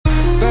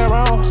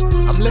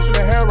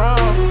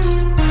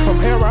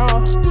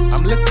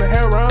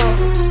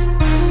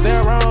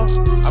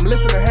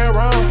listening hair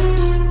on.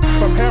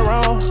 From hair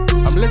on,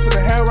 I'm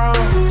listening hair on.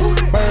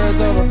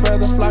 Birds of a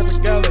feather flock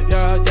together,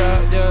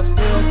 yeah.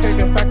 Still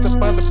kicking facts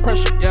up under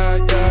pressure,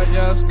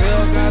 yeah.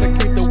 Still gotta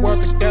keep the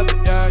world together,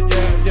 yeah.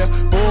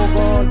 Who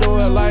gon' do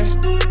it like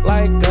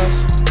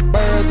us?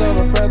 Birds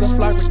of a feather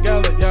flock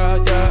together,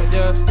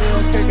 yeah.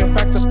 Still kicking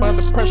facts up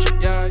under pressure,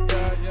 yeah.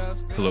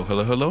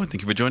 Hello, and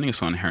thank you for joining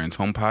us on Heron's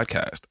Home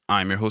Podcast.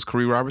 I'm your host,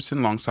 Corey Robertson,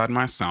 alongside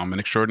my soundman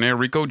extraordinaire,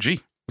 Rico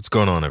G. What's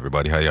going on,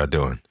 everybody? How y'all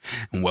doing?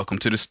 And welcome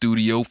to the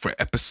studio for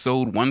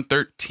episode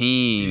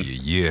 113.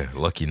 Yeah,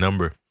 lucky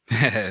number.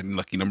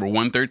 Lucky number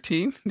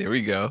 113. There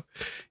we go.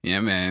 Yeah,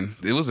 man.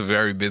 It was a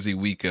very busy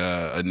week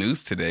of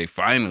news today.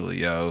 Finally,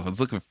 yo. I was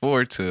looking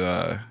forward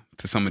to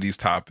some of these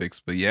topics.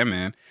 But yeah,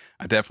 man,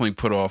 I definitely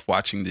put off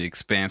watching The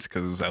Expanse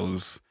because I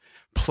was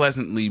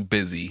pleasantly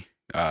busy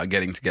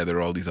getting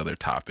together all these other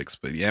topics.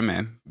 But yeah,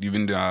 man, you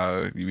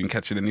been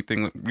catching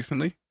anything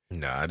recently?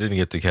 Nah, I didn't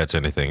get to catch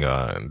anything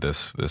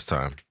this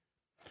time.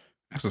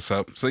 That's what's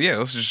up. So yeah,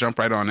 let's just jump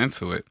right on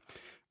into it.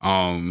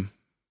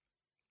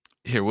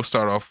 Here, we'll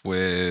start off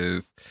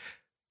with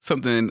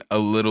something a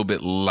little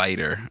bit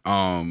lighter.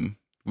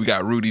 We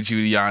got Rudy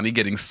Giuliani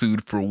getting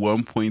sued for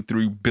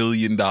 $1.3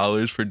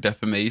 billion for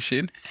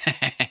defamation.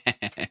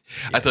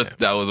 I thought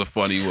that was a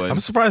funny one. I'm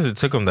surprised it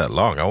took him that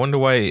long. I wonder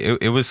why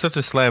it was such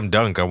a slam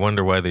dunk. I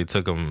wonder why they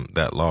took him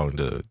that long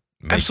to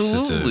make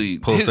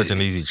such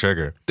an easy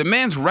trigger. The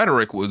man's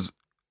rhetoric was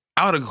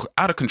out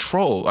of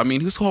control. I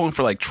mean, he was calling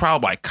for like trial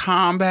by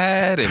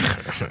combat,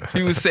 and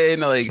he was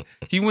saying like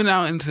he went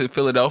out into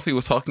Philadelphia,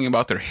 was talking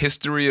about their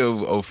history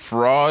of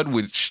fraud,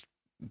 which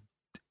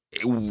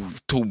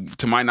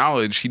to my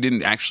knowledge, he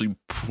didn't actually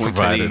point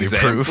to any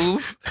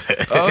examples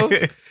of.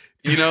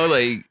 You know,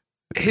 like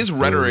his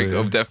rhetoric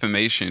of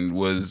defamation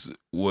was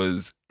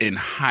in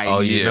high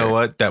gear. You know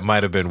what? That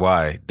might have been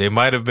why. They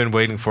might have been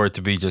waiting for it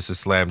to be just a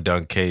slam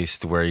dunk case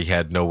to where he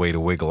had no way to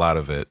wiggle out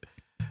of it.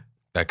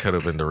 That could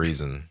have been the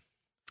reason.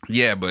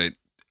 Yeah, but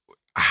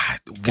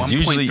because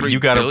usually you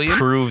got to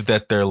prove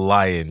that they're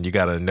lying. You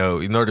got to know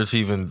in order to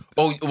even.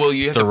 Oh well,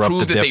 you have to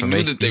prove that they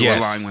knew that they were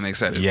lying when they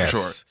said it. Yes. For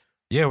sure.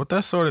 Yeah, with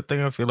that sort of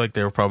thing, I feel like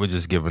they were probably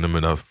just giving him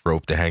enough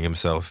rope to hang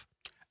himself.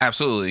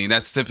 Absolutely.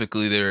 That's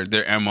typically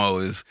their MO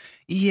is,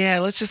 yeah,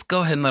 let's just go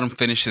ahead and let him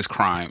finish his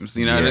crimes.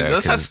 You know,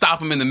 let's not stop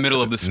him in the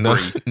middle of the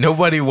spree.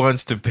 Nobody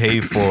wants to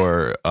pay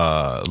for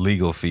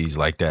legal fees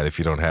like that if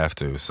you don't have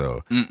to.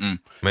 So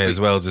may as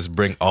well just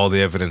bring all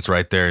the evidence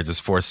right there and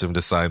just force him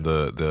to sign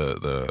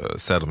the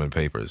settlement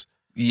papers.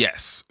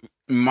 Yes.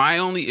 My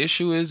only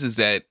issue is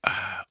that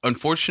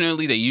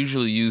unfortunately they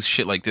usually use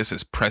shit like this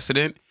as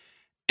precedent.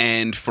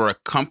 And for a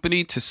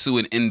company to sue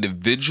an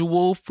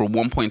individual for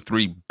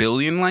 $1.3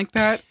 billion like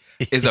that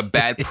is a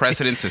bad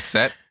precedent to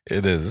set.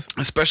 It is.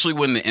 Especially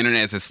when the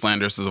internet is as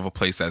slanderous of a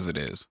place as it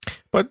is.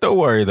 But don't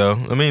worry, though.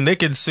 I mean, they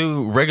can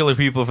sue regular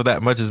people for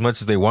that much as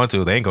they want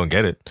to. They ain't going to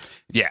get it.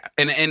 Yeah.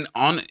 And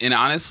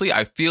honestly,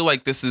 I feel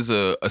like this is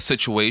a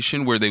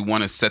situation where they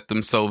want to set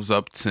themselves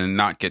up to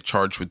not get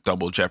charged with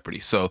double jeopardy.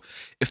 So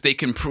if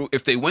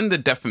they win the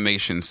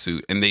defamation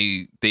suit and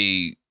they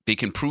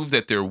can prove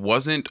that there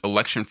wasn't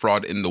election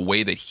fraud in the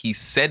way that he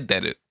said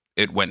that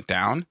it went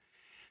down,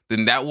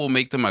 then that will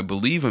make them, I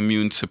believe,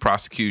 immune to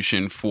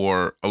prosecution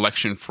for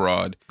election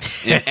fraud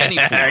in any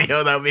form.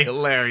 Yo, that'd be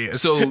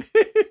hilarious. So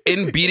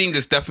in beating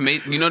this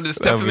defamation, this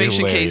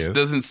defamation case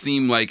doesn't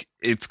seem like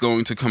it's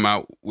going to come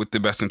out with the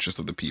best interest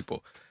of the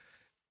people.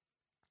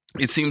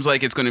 It seems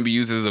like it's going to be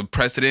used as a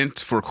precedent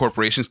for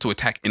corporations to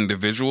attack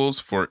individuals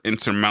for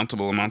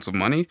insurmountable amounts of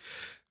money,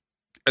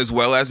 as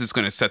well as it's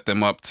going to set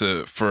them up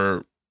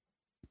for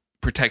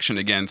protection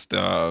against,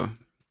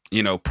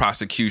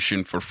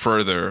 prosecution for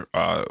further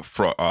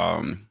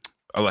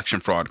election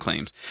fraud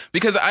claims.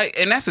 Because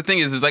that's the thing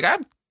is like I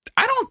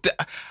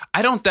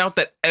don't doubt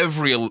that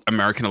every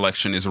American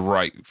election is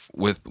rife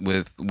with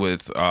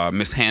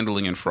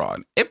mishandling and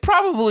fraud. It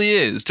probably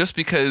is, just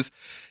because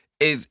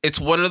it's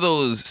one of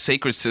those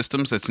sacred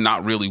systems that's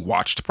not really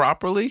watched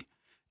properly.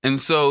 And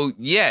so,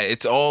 yeah,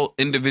 it's all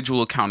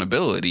individual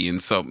accountability.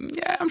 And so,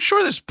 yeah, I'm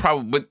sure there's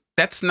but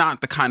that's not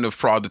the kind of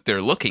fraud that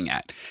they're looking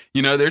at.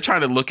 They're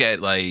trying to look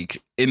at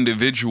like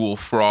individual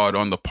fraud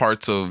on the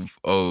parts of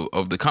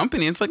the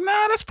company. It's like,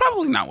 nah, that's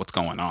probably not what's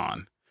going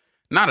on.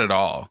 Not at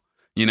all.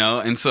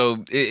 And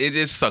so it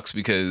just sucks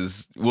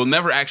because we'll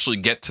never actually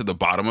get to the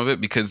bottom of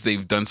it because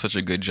they've done such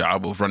a good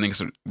job of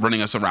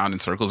running us around in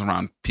circles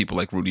around people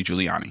like Rudy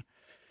Giuliani.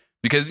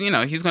 Because,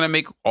 he's going to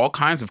make all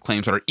kinds of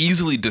claims that are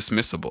easily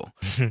dismissible.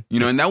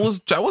 And that was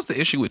the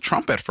issue with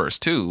Trump at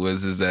first, too,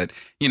 is that,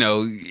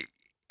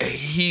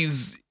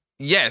 he's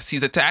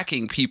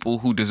attacking people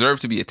who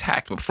deserve to be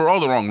attacked, but for all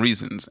the wrong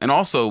reasons. And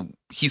also,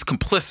 he's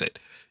complicit.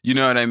 You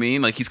know what I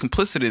mean? Like, he's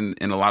complicit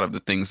in a lot of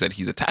the things that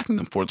he's attacking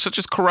them for, such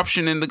as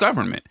corruption in the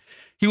government.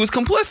 He was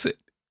complicit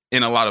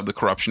in a lot of the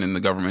corruption in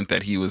the government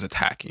that he was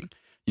attacking.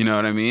 You know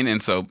what I mean?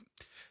 And so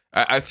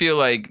I feel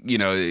like,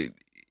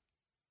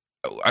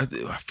 I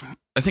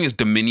think it's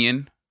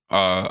Dominion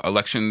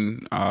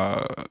Election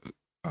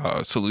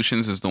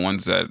Solutions is the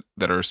ones that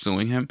are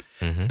suing him.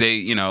 Mm-hmm.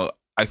 They,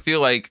 I feel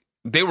like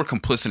they were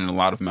complicit in a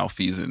lot of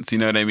malfeasance. You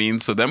know what I mean?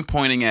 So them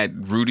pointing at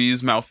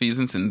Rudy's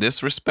malfeasance in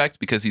this respect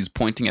because he's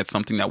pointing at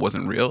something that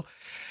wasn't real,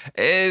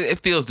 it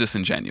feels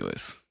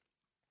disingenuous.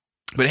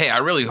 But hey, I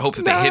really hope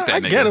that they hit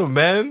that nigga. I get him,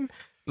 man.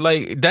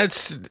 Like,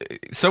 that's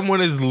someone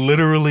is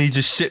literally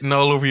just shitting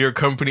all over your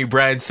company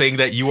brand, saying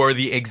that you are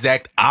the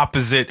exact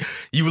opposite.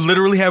 You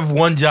literally have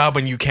one job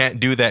and you can't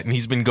do that. And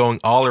he's been going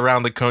all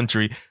around the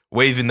country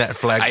waving that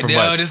flag for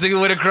months. This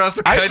nigga went across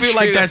the country. I feel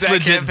like that's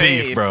legit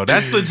campaign. beef, bro.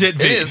 That's legit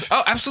beef. It is.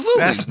 Oh,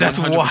 absolutely. That's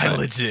 100%. why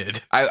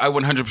legit. I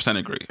 100%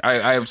 agree.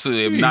 I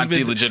absolutely am not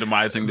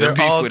delegitimizing their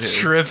beef all with him.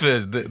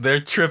 tripping. They're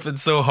tripping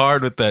so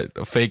hard with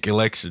that fake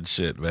election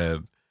shit,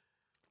 man.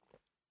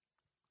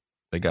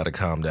 They got to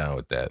calm down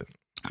with that.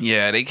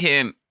 Yeah, they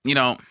can't, you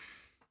know,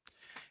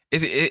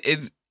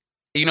 it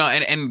you know,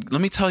 and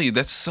let me tell you,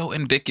 that's so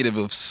indicative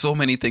of so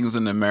many things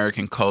in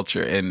American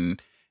culture.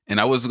 And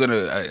I wasn't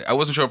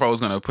sure if I was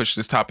gonna push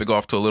this topic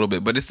off to a little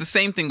bit, but it's the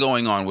same thing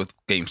going on with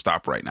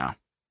GameStop right now.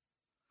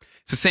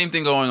 It's the same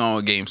thing going on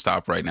with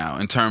GameStop right now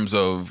in terms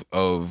of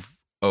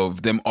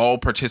them all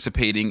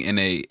participating in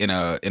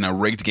a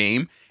rigged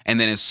game, and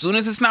then as soon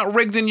as it's not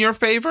rigged in your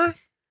favor,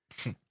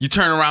 you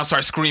turn around,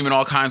 start screaming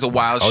all kinds of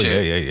wild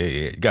shit. Yeah.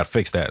 You got to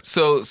fix that.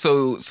 So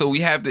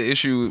we have the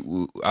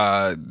issue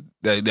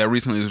that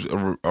recently has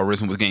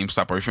arisen with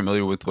GameStop. Are you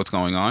familiar with what's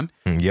going on?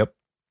 Yep.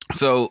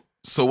 So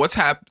what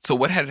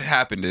had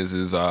happened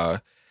is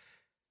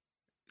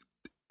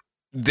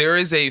there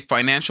is a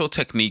financial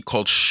technique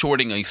called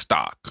shorting a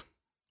stock.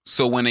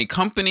 So when a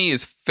company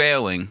is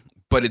failing,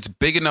 but it's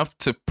big enough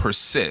to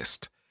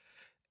persist,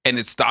 and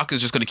its stock is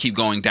just going to keep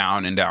going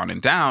down and down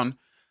and down,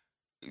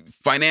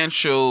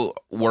 financial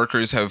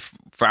workers have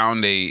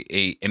found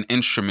an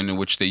instrument in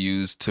which they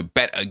use to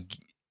bet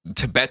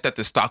that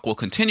the stock will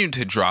continue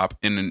to drop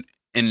in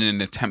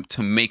an attempt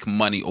to make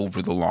money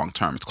over the long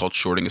term. It's called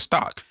shorting a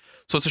stock.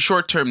 So it's a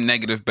short-term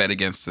negative bet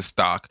against the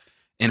stock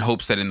in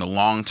hopes that in the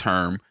long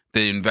term,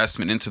 the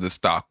investment into the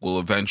stock will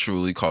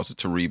eventually cause it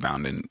to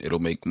rebound and it'll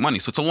make money.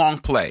 So it's a long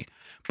play.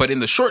 But in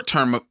the short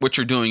term, what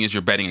you're doing is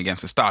you're betting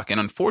against the stock. And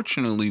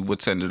unfortunately,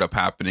 what's ended up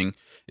happening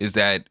is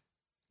that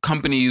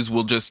companies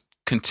will just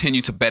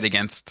continue to bet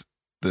against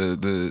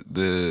the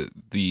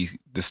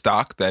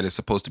stock that is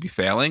supposed to be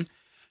failing,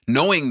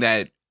 knowing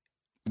that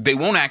they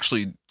won't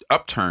actually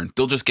upturn,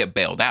 they'll just get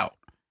bailed out.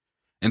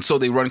 And so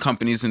they run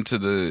companies into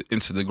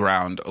the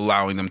ground,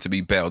 allowing them to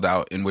be bailed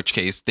out, in which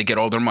case they get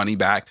all their money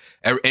back,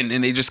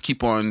 and they just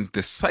keep on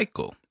this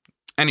cycle.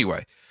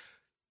 Anyway,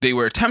 they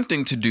were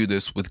attempting to do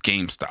this with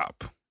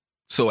GameStop.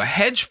 So a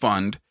hedge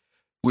fund,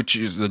 which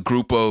is a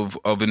group of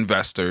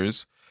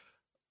investors,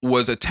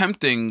 was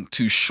attempting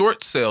to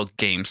short sale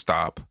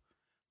GameStop,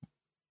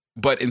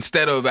 but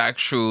instead of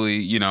actually,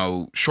 you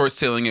know, short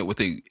selling it with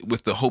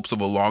the hopes of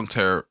a long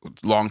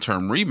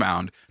term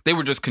rebound, they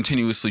were just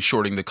continuously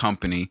shorting the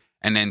company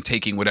and then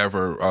taking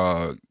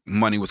whatever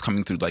money was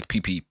coming through, like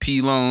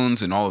PPP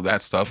loans and all of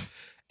that stuff,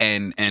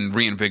 and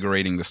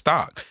reinvigorating the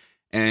stock.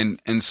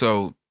 And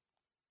so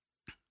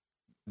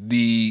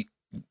the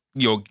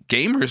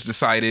gamers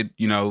decided,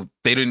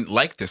 they didn't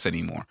like this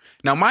anymore.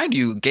 Now, mind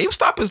you,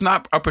 GameStop is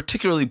not a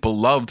particularly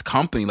beloved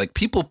company. Like,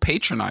 people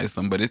patronize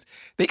them, but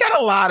they got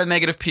a lot of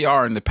negative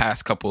PR in the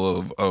past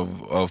couple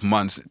of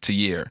months to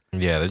year.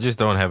 Yeah, they just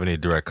don't have any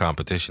direct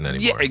competition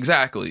anymore. Yeah,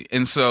 exactly.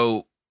 And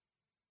so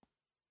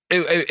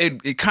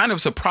it kind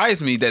of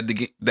surprised me that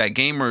that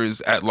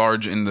gamers at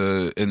large in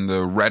the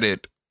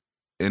Reddit,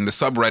 in the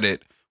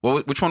subreddit.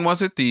 Well, which one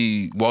was it?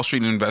 The Wall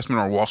Street Investment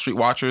or Wall Street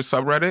Watchers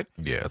subreddit?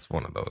 Yeah, it's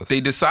one of those.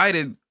 They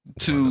decided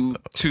to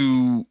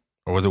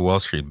or was it Wall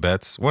Street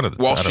Bets? One of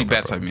the Wall Street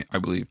Bets, I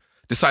believe,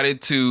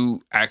 decided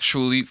to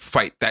actually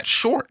fight that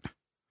short,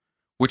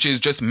 which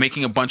is just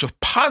making a bunch of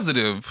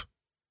positive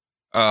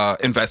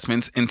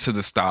investments into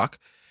the stock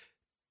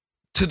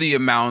to the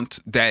amount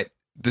that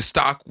the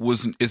stock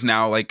is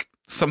now like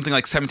something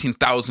like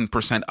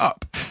 17,000%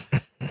 up,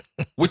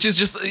 which is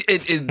just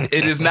it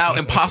is now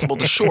impossible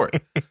to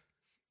short.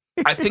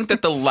 I think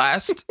that the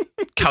last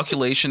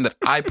calculation that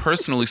I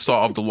personally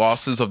saw of the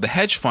losses of the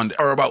hedge fund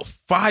are about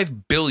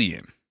 $5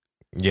 billion.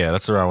 Yeah,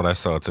 that's around what I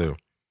saw too.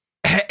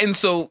 And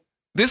so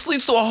this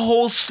leads to a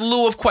whole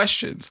slew of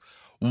questions.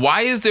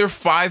 Why is there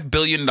 $5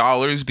 billion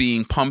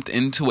being pumped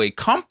into a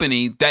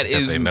company that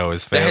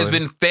has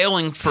been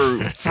failing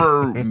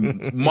for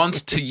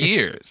months to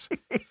years?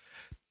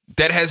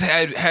 That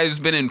has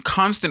been in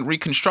constant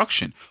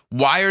reconstruction.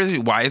 Why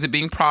is it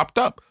being propped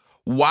up?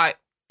 Why?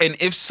 And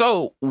if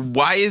so,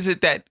 why is it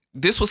that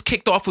this was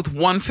kicked off with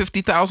one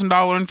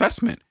 $50,000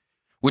 investment?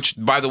 Which,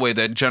 by the way,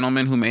 that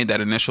gentleman who made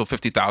that initial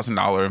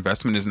 $50,000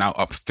 investment is now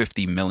up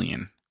 $50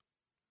 million.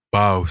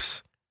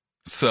 Boss.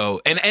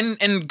 So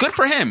and good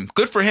for him.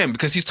 Good for him,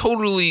 because he's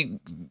totally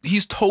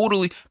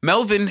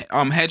Melvin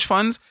hedge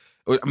funds.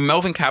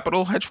 Melvin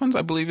Capital Hedge Funds,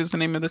 I believe is the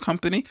name of the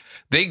company.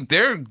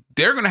 They're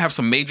gonna have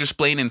some major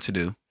splaining to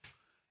do.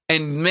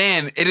 And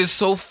man, it is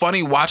so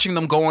funny watching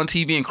them go on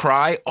TV and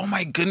cry. Oh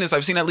my goodness,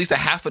 I've seen at least a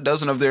half a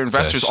dozen of their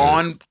investors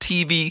on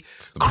TV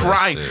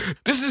crying.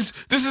 This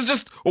is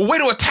just a way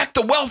to attack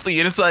the wealthy.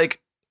 And it's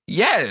like,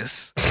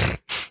 Yes.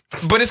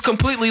 But it's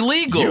completely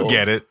legal. You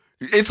get it.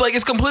 It's like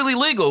it's completely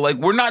legal. Like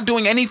we're not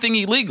doing anything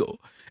illegal.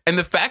 And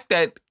the fact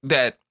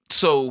that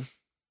so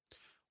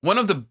one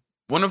of the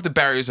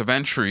barriers of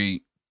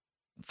entry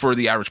for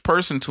the average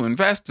person to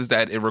invest is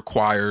that it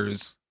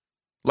requires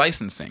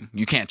licensing.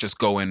 You can't just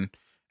go in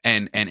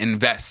and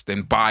invest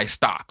and buy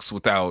stocks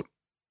without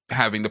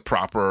having the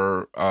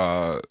proper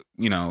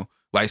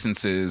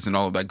licenses and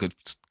all of that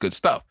good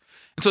stuff.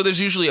 And so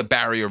there's usually a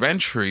barrier of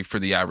entry for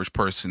the average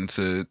person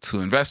to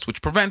invest,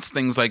 which prevents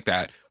things like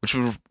that,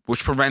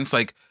 which prevents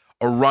like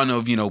a run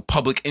of,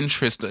 public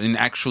interest in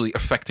actually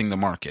affecting the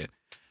market.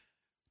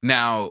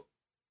 Now,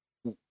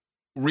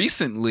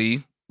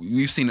 recently,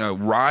 we've seen a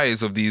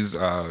rise of these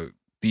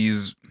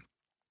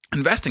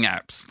investing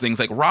apps, things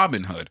like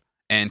Robinhood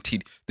and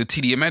the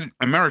TD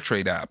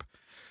Ameritrade app.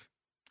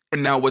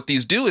 And now what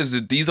these do is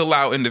that these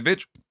allow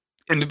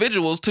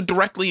individuals to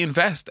directly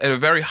invest at a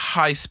very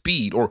high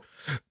speed, or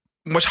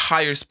much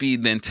higher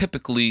speed than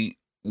typically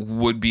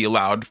would be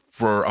allowed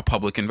for a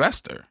public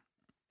investor.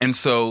 And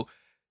so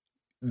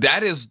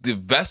that is the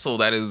vessel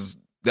that has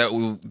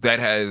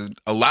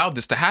allowed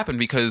this to happen,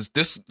 because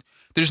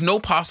there's no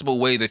possible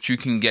way that you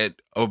can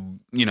get a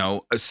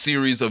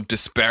series of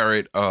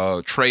disparate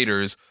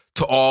traders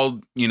to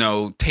all,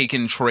 take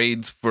in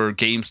trades for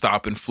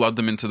GameStop and flood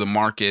them into the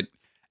market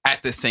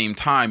at the same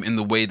time in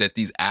the way that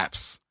these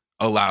apps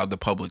allowed the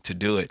public to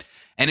do it.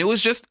 And it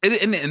was just,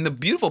 and the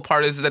beautiful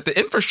part is that the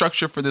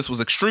infrastructure for this was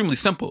extremely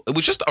simple. It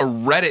was just a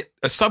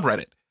subreddit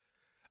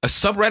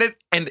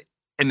and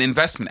an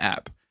investment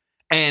app.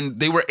 And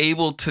they were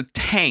able to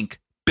tank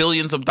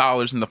billions of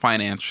dollars in the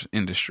finance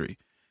industry.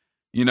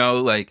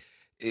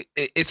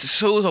 It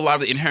shows a lot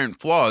of the inherent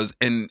flaws.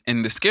 And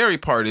the scary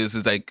part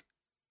is like,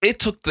 it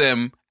took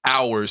them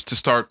hours to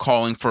start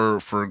calling for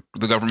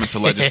the government to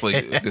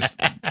legislate this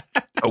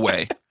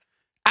away.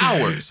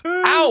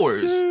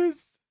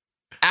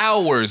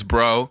 Hours,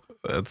 bro.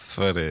 That's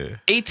funny.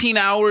 18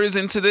 hours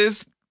into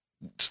this,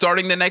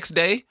 starting the next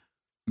day,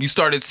 you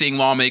started seeing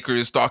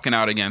lawmakers stalking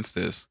out against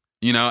this,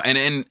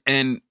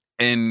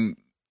 and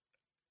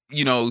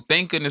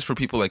thank goodness for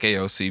people like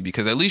AOC,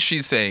 because at least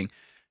she's saying,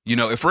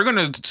 if we're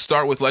going to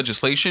start with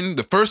legislation,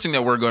 the first thing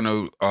that we're going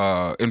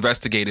to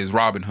investigate is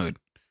Robinhood,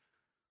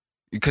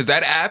 because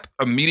that app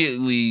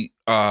immediately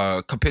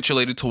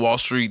capitulated to Wall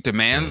Street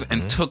demands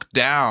and took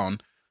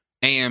down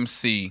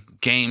AMC,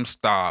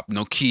 GameStop,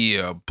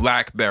 Nokia,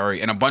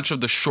 BlackBerry, and a bunch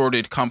of the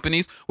shorted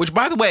companies, which,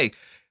 by the way,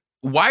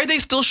 why are they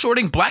still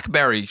shorting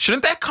BlackBerry?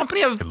 Shouldn't that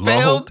company have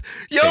failed?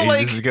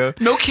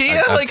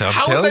 Nokia,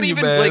 how is that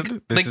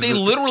even they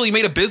literally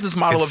made a business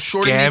model of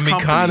shorting these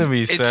companies.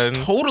 Economy, son. It's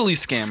totally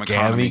scam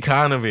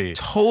economy.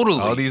 Totally.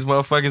 All these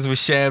motherfuckers with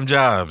sham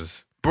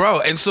jobs.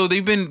 Bro, and so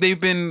they've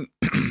been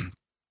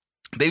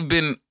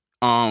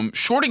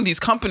shorting these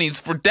companies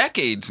for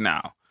decades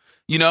now.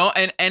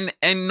 And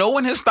no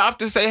one has stopped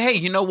to say, hey,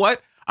 you know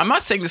what? I'm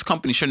not saying this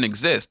company shouldn't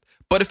exist,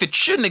 but if it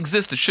shouldn't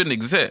exist, it shouldn't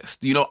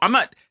exist. I'm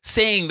not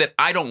saying that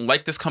I don't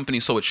like this company,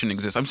 so it shouldn't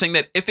exist. I'm saying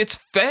that if it's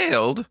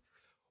failed,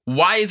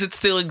 why is it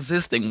still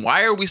existing?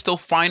 Why are we still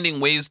finding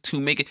ways to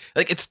make it?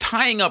 Like, it's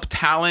tying up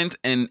talent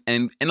and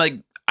like,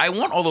 I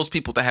want all those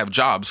people to have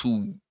jobs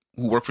who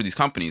work for these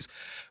companies,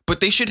 but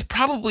they should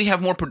probably have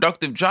more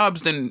productive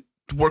jobs than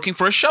working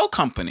for a shell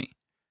company.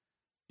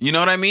 You know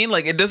what I mean?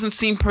 Like, it doesn't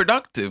seem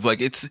productive.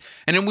 Like, and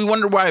then we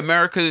wonder why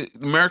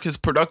America's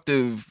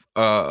productive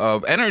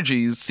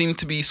energies seem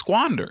to be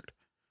squandered,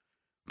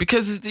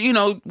 because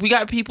we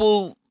got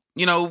people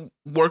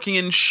working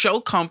in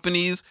shell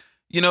companies,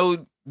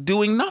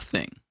 doing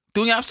nothing,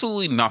 doing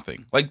absolutely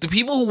nothing. Like, the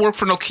people who work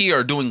for Nokia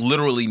are doing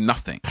literally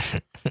nothing.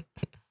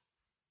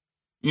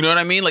 You know what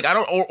I mean? Like,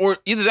 or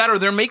either that, or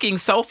they're making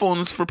cell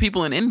phones for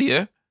people in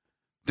India.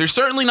 They're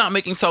certainly not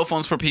making cell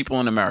phones for people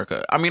in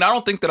America. I mean, I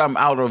don't think that I'm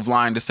out of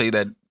line to say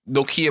that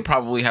Nokia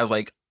probably has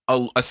like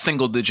a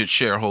single digit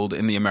sharehold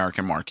in the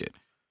American market.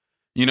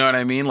 You know what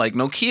I mean? Like,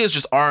 Nokias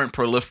just aren't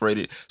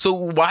proliferated. So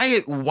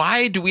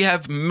why do we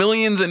have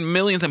millions and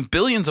millions and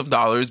billions of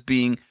dollars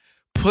being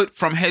put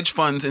from hedge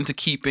funds into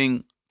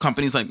keeping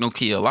companies like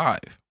Nokia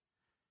alive?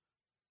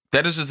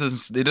 That is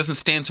just, it doesn't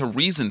stand to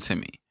reason to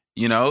me,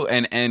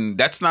 and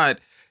that's not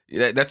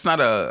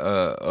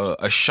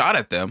a shot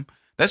at them.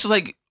 That's just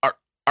like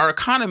our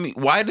economy.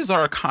 Why does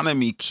our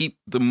economy keep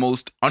the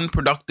most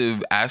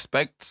unproductive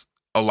aspects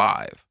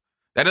alive?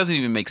 That doesn't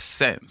even make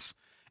sense.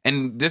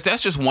 And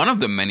that's just one of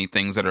the many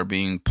things that are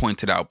being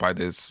pointed out by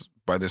this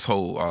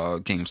whole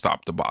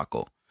GameStop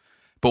debacle.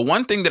 But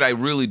one thing that I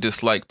really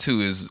dislike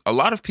too is a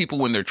lot of people,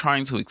 when they're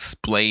trying to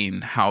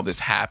explain how this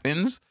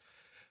happens,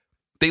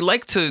 they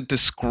like to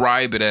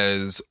describe it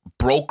as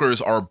brokers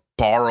are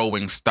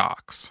borrowing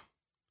stocks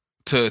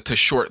to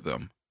short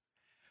them.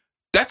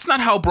 That's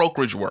not how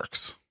brokerage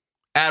works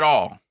at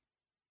all.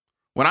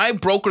 When I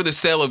broker the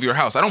sale of your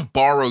house, I don't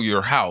borrow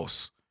your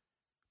house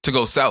to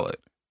go sell it.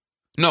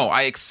 No,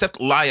 I accept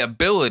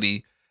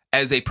liability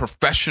as a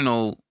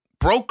professional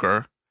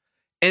broker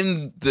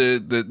in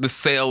the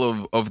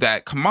sale of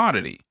that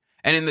commodity.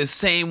 And in the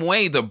same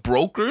way, the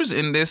brokers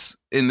in this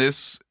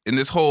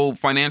whole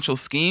financial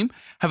scheme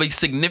have a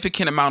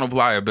significant amount of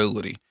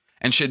liability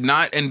and should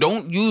not, and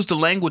don't use the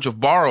language of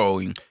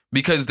borrowing,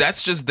 because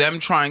that's just them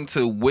trying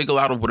to wiggle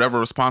out of whatever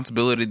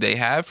responsibility they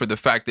have for the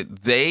fact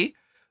that they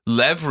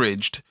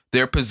leveraged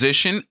their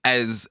position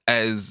as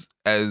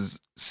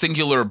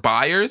singular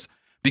buyers,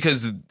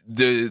 because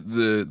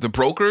the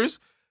brokers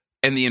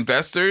and the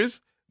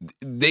investors,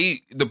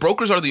 the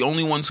brokers are the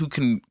only ones who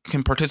can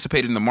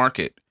participate in the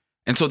market.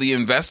 And so the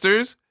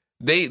investors,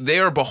 they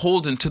are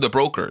beholden to the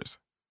brokers.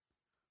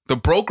 The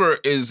broker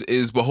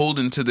is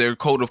beholden to their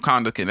code of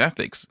conduct and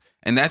ethics.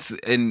 And that's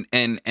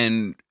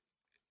and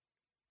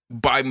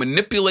by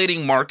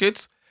manipulating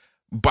markets,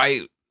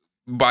 by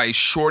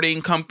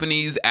shorting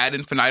companies ad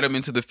infinitum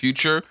into the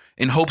future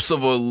in hopes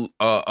of a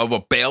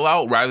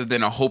bailout rather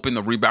than a hope in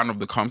the rebound of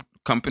the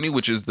company,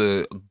 which is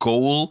the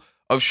goal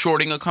of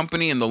shorting a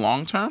company in the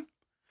long term.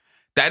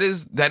 That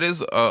is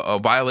a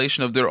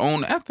violation of their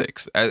own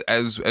ethics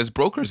as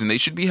brokers, and they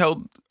should be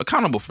held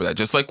accountable for that.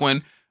 Just like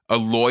when a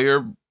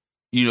lawyer,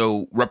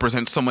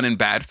 represents someone in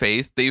bad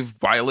faith, they've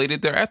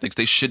violated their ethics.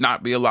 They should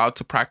not be allowed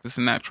to practice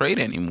in that trade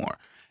anymore.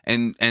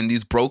 And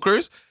these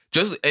brokers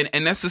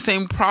and that's the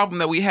same problem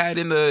that we had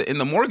in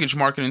the mortgage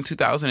market in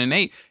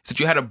 2008. Is that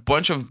you had a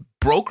bunch of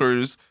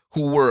brokers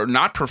who were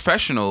not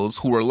professionals,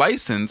 who were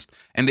licensed,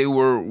 and they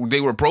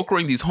were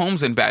brokering these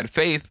homes in bad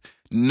faith,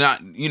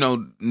 not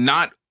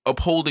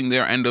upholding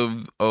their end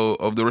of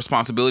the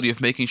responsibility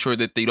of making sure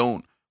that they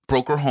don't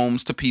broker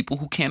homes to people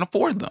who can't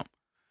afford them.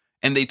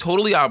 And they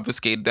totally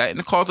obfuscated that, and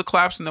it caused a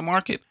collapse in the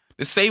market.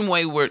 The same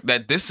way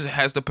that this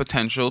has the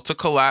potential to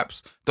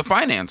collapse the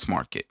finance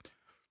market.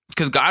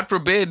 Because God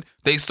forbid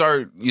they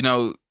start,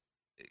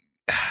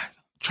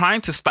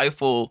 trying to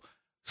stifle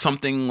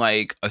something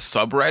like a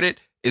subreddit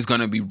is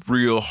going to be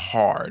real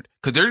hard.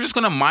 Because they're just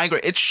going to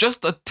migrate. It's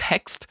just a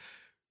text.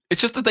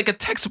 It's just like a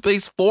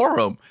text-based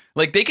forum.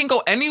 Like, they can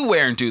go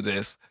anywhere and do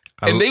this.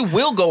 And they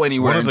will go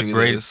anywhere and do this.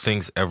 One of the great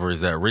things ever is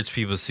that rich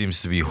people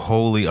seems to be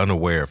wholly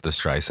unaware of the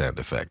Streisand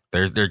effect.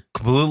 They're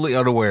completely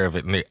unaware of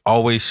it, and they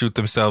always shoot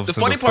themselves in the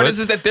foot. The funny part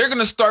is that they're going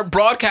to start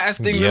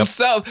broadcasting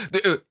themselves.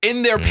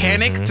 In their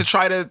panic to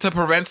try to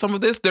prevent some of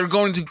this, they're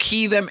going to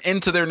key them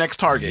into their next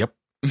target. Yep.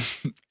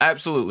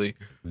 Absolutely.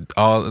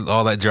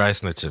 All that dry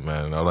snitching,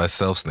 man. All that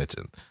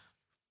self-snitching.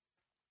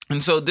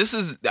 And so this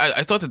is,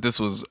 I thought that this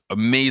was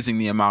amazing,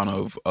 the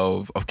amount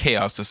of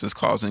chaos this is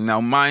causing.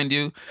 Now, mind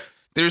you,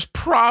 there's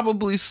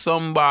probably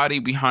somebody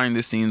behind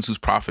the scenes who's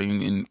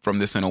profiting from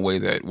this in a way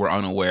that we're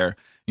unaware.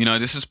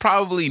 This is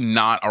probably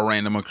not a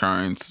random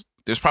occurrence.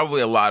 There's probably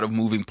a lot of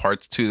moving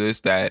parts to this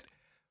that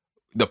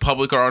the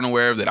public are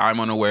unaware of, that I'm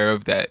unaware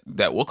of, that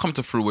will come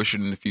to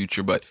fruition in the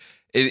future. But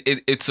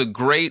it's a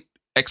great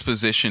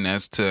exposition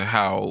as to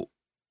how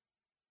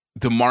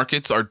the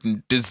markets are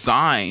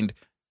designed.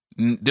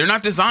 They're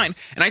not designed,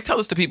 and I tell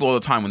this to people all the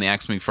time when they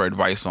ask me for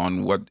advice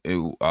on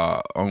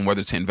on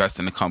whether to invest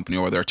in a company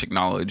or whether our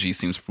technology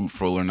seems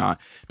fruitful or not.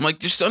 I'm like,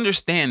 just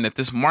understand that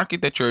this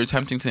market that you're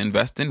attempting to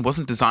invest in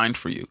wasn't designed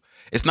for you.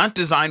 It's not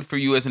designed for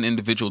you as an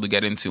individual to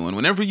get into, and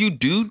whenever you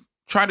do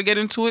try to get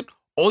into it,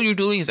 all you're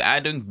doing is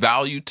adding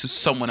value to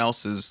someone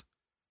else's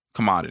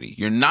commodity.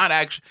 You're not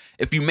actually.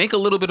 If you make a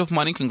little bit of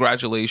money,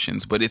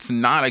 congratulations, but it's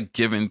not a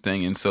given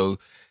thing, and so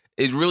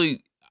it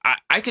really.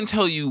 I can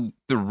tell you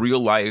the real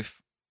life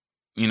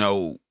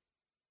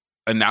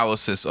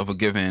analysis of a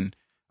given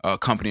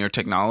company or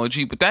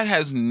technology, but that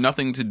has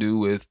nothing to do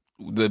with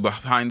the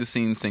behind the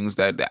scenes things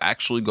that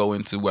actually go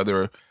into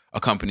whether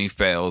a company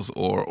fails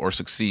or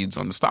succeeds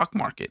on the stock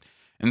market.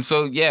 And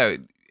so,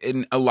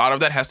 and a lot of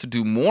that has to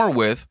do more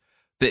with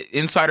the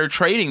insider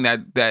trading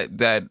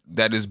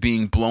that is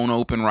being blown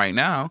open right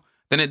now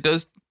than it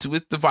does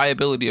with the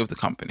viability of the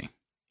company.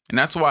 And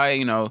that's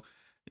why,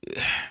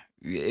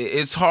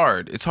 it's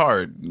hard. It's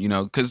hard,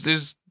 because you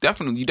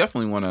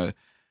definitely want to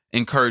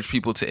encourage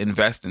people to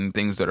invest in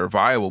things that are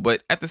viable.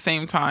 But at the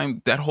same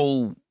time, that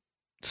whole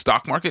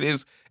stock market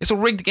it's a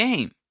rigged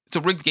game. It's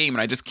a rigged game,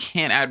 and I just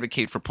can't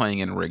advocate for playing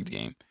in a rigged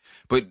game.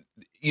 But,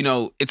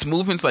 it's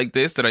movements like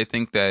this that I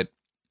think that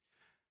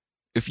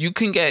if you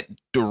can get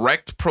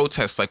direct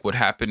protests like what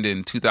happened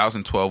in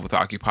 2012 with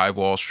Occupy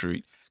Wall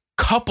Street,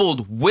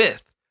 coupled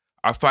with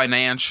a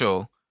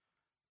financial,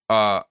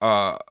 I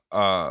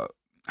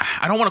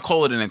don't want to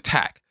call it an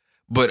attack,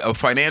 but a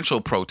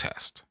financial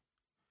protest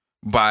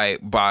by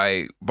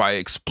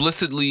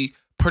explicitly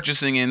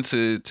purchasing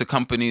into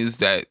companies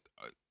that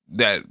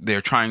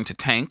they're trying to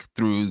tank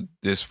through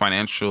this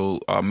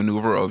financial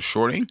maneuver of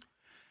shorting.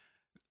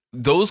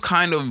 Those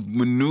kind of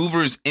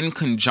maneuvers in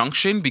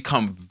conjunction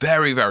become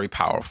very, very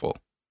powerful.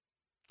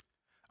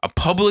 A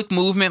public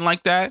movement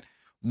like that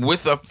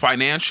with a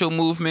financial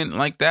movement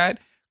like that,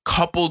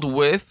 coupled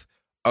with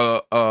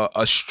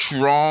a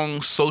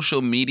strong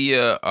social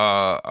media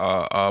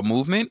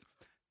movement,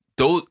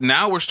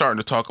 now we're starting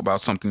to talk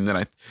about something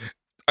that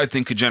I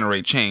think could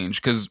generate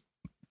change. Because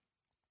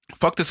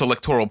fuck this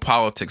electoral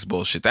politics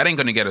bullshit. That ain't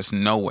going to get us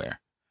nowhere.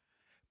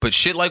 But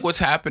shit like what's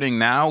happening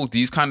now,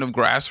 these kind of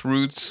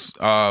grassroots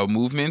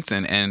movements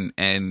and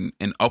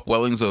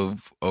upwellings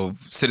of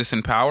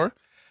citizen power,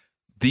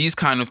 these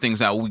kind of things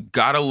now, we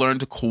got to learn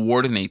to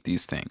coordinate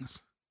these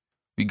things.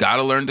 We got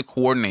to learn to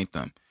coordinate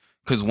them.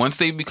 Because once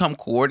they become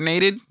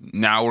coordinated,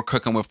 now we're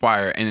cooking with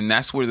fire. And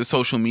that's where the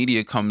social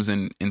media comes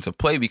into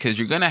play, because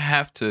you're going to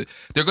have to,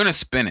 they're going to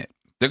spin it.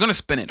 They're going to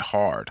spin it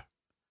hard.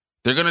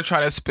 They're going to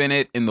try to spin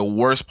it in the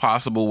worst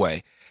possible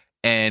way.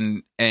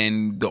 And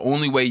the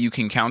only way you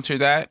can counter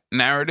that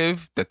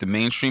narrative that the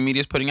mainstream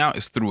media is putting out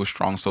is through a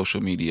strong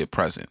social media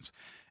presence.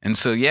 And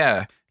so,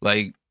 yeah,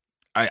 like,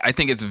 I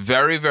think it's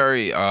very,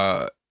 very,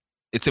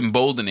 it's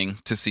emboldening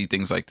to see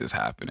things like this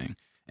happening.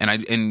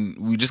 And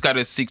we just got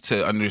to seek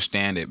to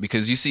understand it,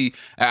 because you see,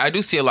 I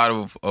do see a lot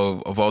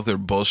of other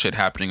bullshit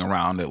happening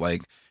around it.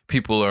 Like,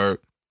 people are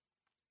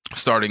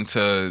starting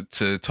to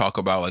talk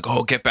about, like,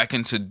 oh, get back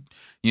into,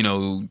 you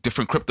know,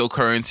 different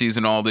cryptocurrencies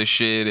and all this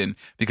shit. And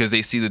because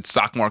they see the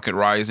stock market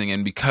rising,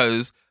 and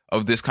because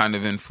of this kind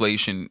of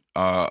inflation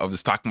of the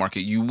stock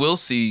market, you will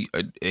see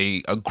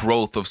a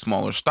growth of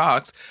smaller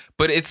stocks,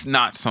 but it's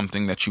not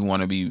something that you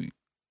want to be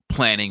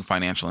planning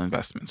financial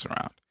investments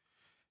around.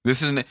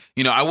 This isn't,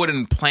 you know, I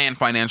wouldn't plan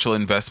financial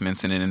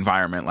investments in an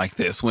environment like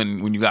this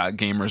when you got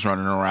gamers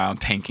running around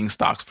tanking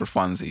stocks for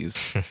funsies.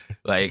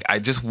 Like, I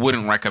just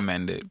wouldn't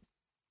recommend it.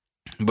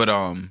 But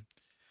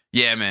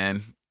yeah,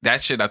 man,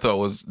 that shit I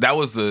thought that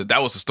was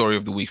the story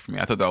of the week for me.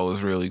 I thought that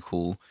was really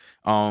cool.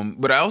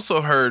 But I also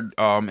heard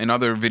in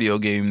other video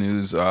game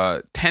news,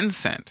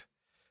 Tencent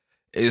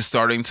is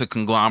starting to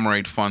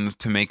conglomerate funds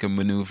to make a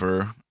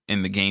maneuver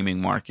in the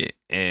gaming market,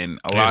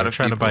 and a lot of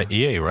trying people, to buy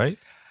EA, right?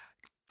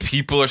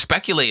 People are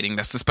speculating.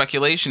 That's the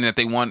speculation, that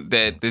they want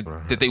that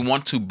they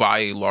want to buy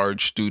a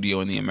large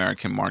studio in the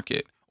American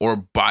market, or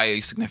buy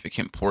a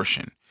significant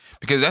portion,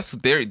 because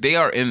they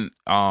are in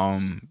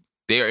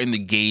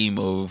the game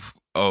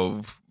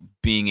of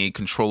being a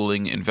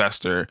controlling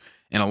investor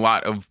in a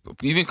lot of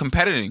even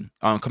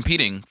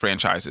competing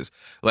franchises.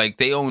 Like,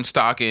 they own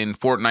stock in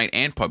Fortnite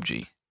and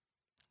PUBG.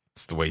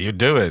 It's the way you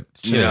do it.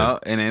 Shit. You know,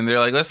 and they're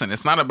like, listen,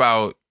 it's not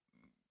about,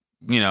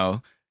 you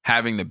know,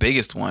 having the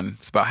biggest one.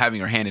 It's about having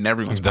your hand in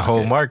everyone's the pocket.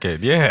 whole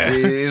market. Yeah.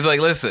 It's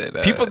like, listen.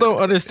 People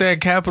don't understand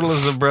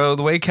capitalism, bro.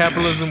 The way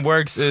capitalism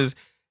works is,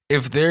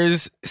 if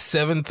there's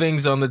 7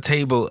 things on the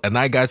table and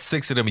I got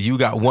 6 of them, you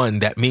got 1,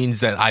 that means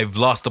that I've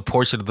lost a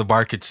portion of the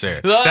market share.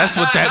 That's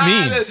what that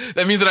means.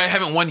 That means that I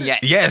haven't won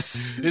yet.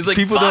 Yes. It's like,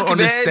 people don't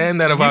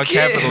understand that about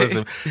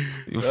capitalism.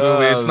 You feel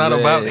me? It's not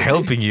about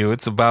helping you.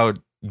 It's about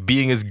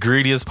being as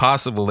greedy as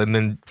possible and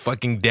then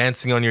fucking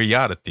dancing on your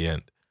yacht at the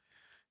end.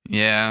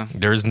 Yeah.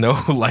 There's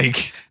no,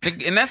 like...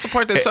 And that's the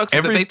part that sucks,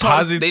 is that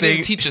they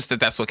didn't teach us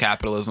that that's what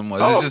capitalism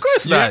was. Oh, of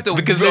course not. You have to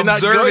because they're not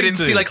observe going it and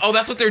to. see, like, oh,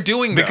 that's what they're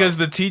doing, though. Because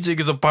the teaching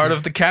is a part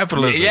of the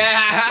capitalism.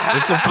 Yeah.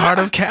 It's a part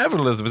of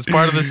capitalism. It's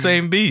part of the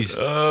same beast.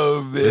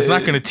 Oh, man. It's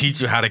not going to teach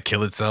you how to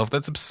kill itself.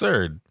 That's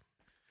absurd.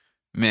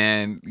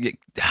 Man,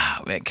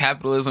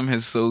 capitalism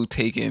has so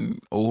taken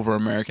over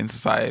American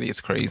society.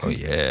 It's crazy. Oh,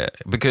 yeah.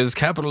 Because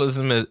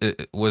capitalism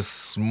was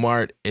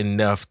smart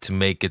enough to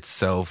make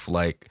itself,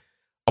 like,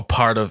 a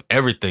part of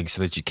everything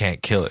so that you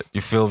can't kill it.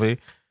 You feel me?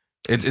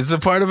 It's a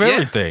part of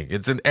everything.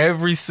 It's in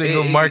every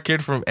single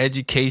market, from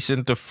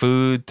education to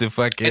food to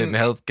fucking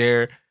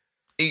healthcare.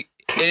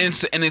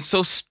 And it's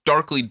so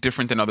starkly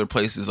different than other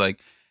places. Like,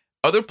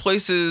 other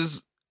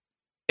places,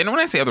 and when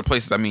I say other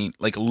places, I mean,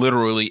 like,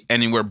 literally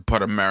anywhere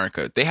but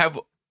America. They have,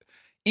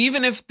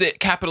 even if the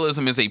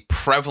capitalism is a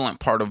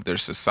prevalent part of their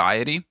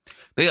society,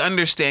 they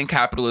understand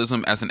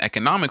capitalism as an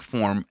economic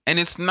form, and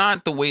it's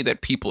not the way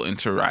that people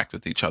interact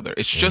with each other.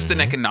 It's just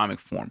an economic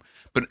form.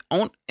 But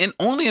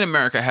only in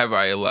America have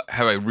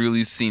I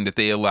really seen that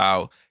they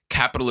allow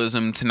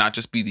capitalism to not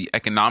just be the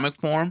economic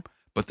form,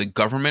 but the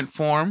government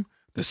form,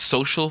 the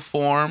social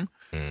form.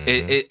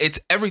 It's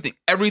everything.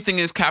 Everything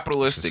is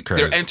capitalistic.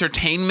 Their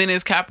entertainment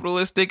is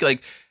capitalistic.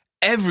 Like,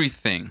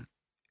 everything.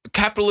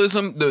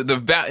 Capitalism,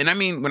 and I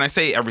mean, when I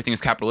say everything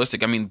is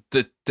capitalistic, I mean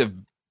the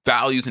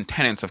values and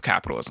tenets of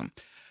capitalism: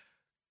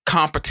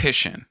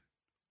 competition,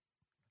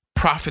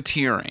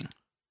 profiteering,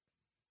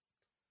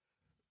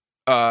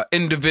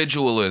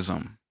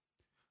 individualism.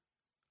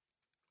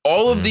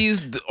 All of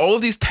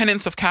these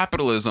tenets of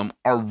capitalism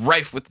are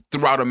rife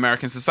throughout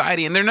American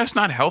society, and they're just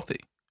not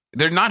healthy.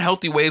 They're not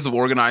healthy ways of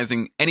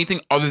organizing anything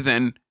other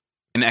than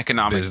an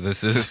economic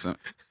system.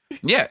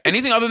 Yeah,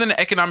 anything other than an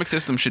economic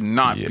system should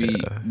not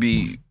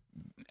be.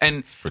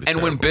 And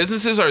when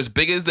businesses are as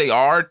big as they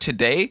are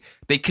today,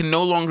 they can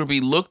no longer be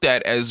looked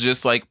at as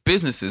just like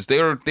businesses. They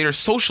are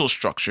social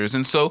structures.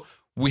 And so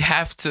we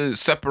have to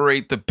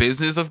separate the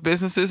business of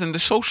businesses and the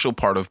social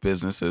part of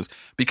businesses.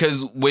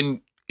 Because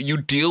when you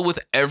deal with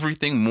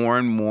everything more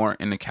and more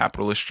in the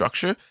capitalist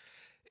structure,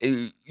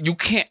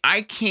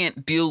 I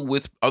can't deal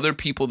with other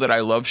people that I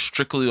love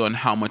strictly on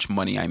how much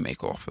money I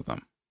make off of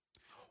them,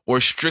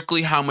 or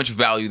strictly how much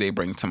value they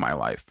bring to my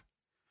life.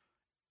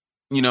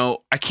 You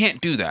know, I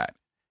can't do that.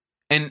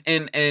 And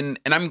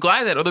I'm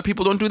glad that other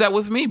people don't do that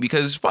with me,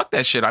 because fuck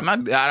that shit.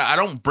 I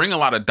don't bring a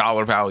lot of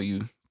dollar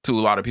value to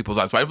a lot of people's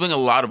lives, but I bring a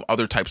lot of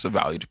other types of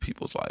value to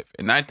people's life.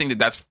 And I think that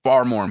that's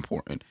far more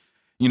important.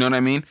 You know what I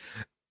mean?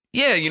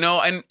 Yeah, you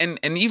know, and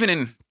even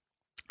in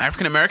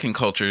African American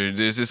culture,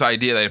 there's this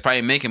idea that if I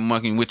ain't making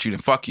money with you, then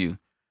fuck you.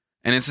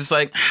 And it's just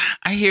like,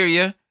 I hear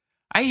you.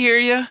 I hear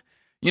you.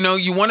 You know,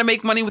 you want to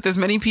make money with as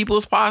many people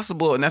as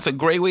possible, and that's a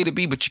great way to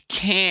be, but you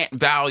can't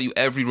value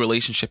every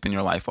relationship in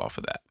your life off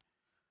of that.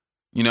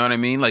 You know what I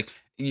mean? Like,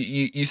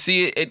 you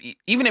see it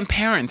even in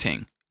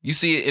parenting. You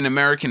see it in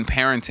American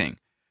parenting.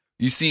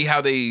 You see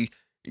how they,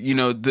 you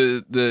know,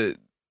 the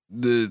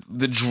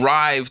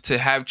drive to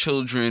have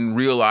children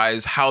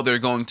realize how they're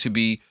going to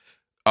be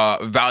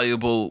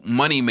valuable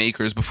money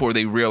makers before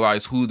they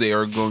realize who they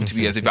are going to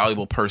be as a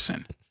valuable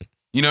person.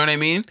 You know what I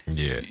mean?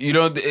 Yeah. You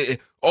know,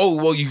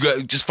 well, you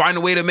got just find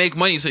a way to make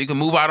money so you can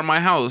move out of my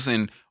house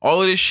and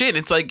all of this shit. And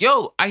it's like,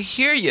 yo, I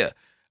hear you.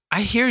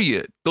 I hear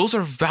you. Those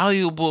are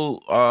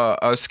valuable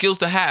skills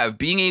to have.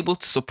 Being able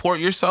to support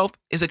yourself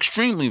is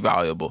extremely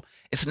valuable.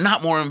 It's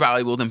not more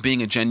invaluable than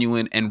being a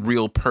genuine and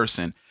real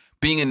person.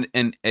 Being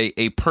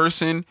a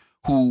person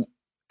who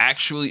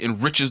actually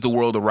enriches the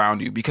world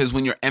around you. Because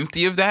when you're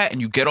empty of that and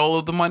you get all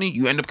of the money,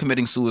 you end up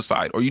committing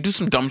suicide or you do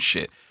some dumb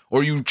shit.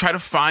 Or you try to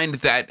find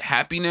that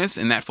happiness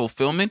and that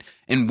fulfillment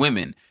in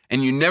women.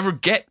 And you never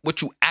get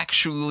what you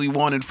actually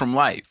wanted from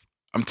life.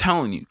 I'm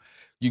telling you.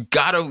 We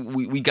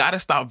gotta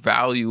stop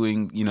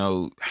valuing, you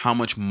know, how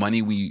much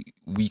money we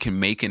can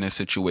make in a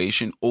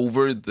situation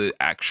over the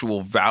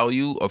actual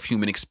value of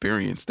human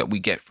experience that we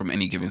get from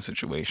any given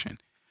situation.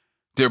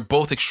 They're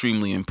both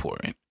extremely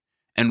important,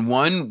 and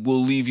one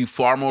will leave you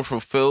far more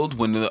fulfilled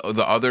when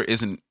the other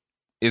isn't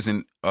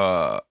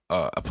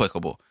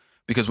applicable.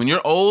 Because when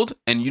you're old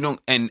and you don't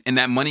and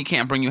that money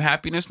can't bring you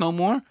happiness no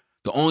more,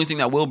 the only thing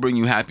that will bring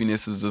you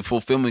happiness is the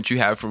fulfillment you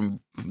have from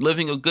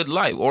living a good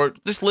life or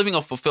just living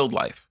a fulfilled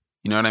life.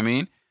 You know what I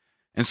mean?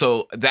 And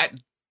so that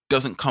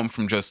doesn't come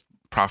from just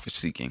profit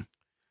seeking.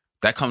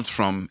 That comes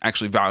from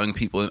actually valuing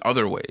people in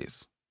other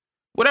ways.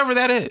 Whatever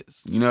that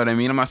is. You know what I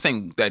mean? I'm not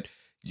saying that,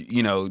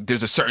 you know,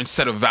 there's a certain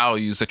set of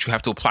values that you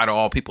have to apply to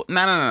all people.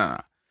 No.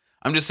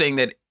 I'm just saying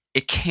that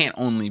it can't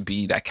only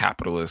be that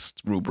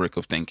capitalist rubric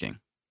of thinking.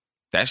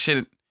 That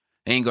shit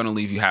ain't going to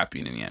leave you happy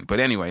in the end. But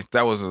anyway,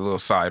 that was a little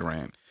side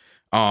rant.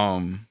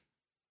 Tencent,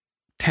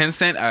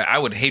 I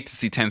would hate to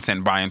see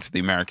Tencent buy into the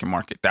American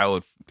market. That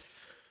would...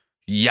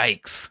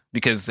 Yikes!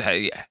 Because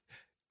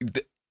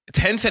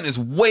Tencent is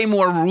way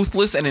more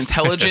ruthless and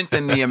intelligent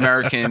than the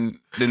American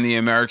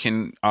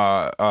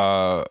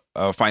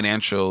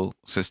financial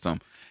system.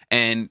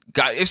 And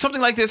God, if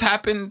something like this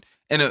happened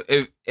and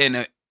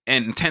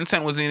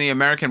Tencent was in the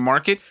American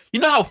market, you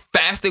know how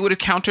fast they would have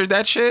countered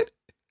that shit.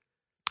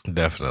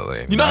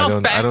 Definitely. You know how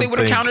fast they would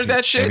have countered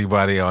that shit?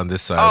 Anybody on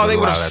this side they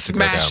would have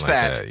smashed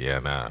that. Like that. Yeah,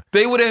 nah.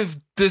 They would have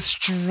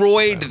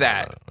destroyed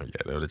that. Yeah,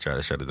 they would have tried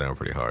to shut it down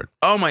pretty hard.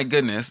 Oh my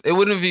goodness. It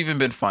wouldn't have even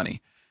been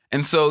funny.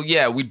 And so,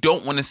 yeah, we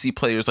don't want to see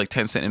players like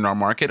Tencent in our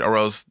market, or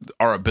else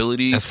our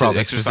ability That's to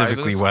probably exercise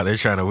specifically why they're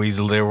trying to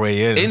weasel their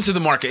way into the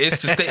market is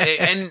to stay.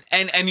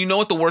 and you know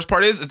what the worst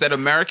part is that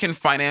American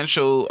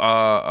financial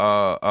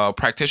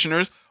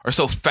practitioners are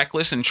so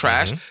feckless and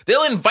trash. Mm-hmm.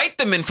 They'll invite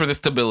them in for the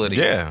stability.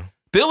 Yeah.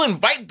 They'll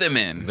invite them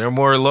in. They're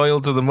more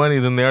loyal to the money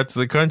than they are to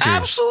the country.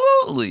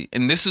 Absolutely.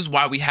 And this is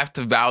why we have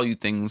to value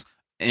things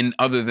in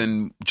other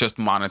than just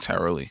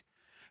monetarily.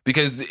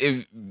 Because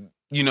if,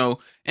 you know,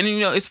 and you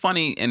know, it's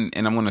funny, and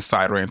I'm going to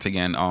side rant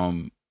again.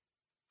 A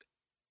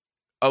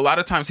lot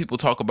of times people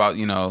talk about,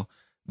 you know,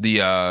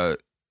 the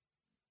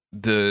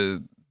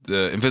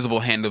invisible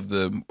hand of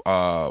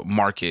the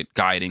market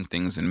guiding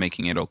things and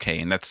making it okay.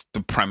 And that's the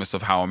premise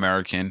of how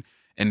American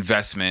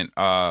investment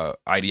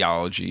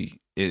ideology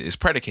is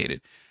predicated.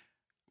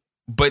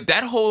 But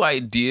that whole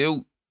idea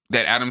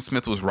that Adam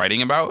Smith was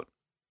writing about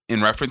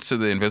in reference to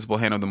the invisible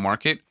hand of the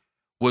market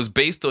was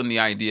based on the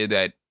idea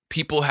that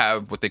people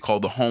have what they call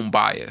the home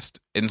bias.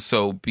 And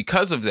so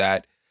because of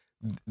that,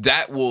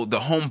 the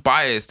home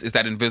bias is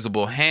that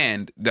invisible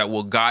hand that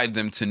will guide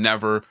them to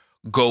never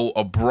go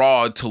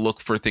abroad to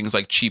look for things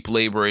like cheap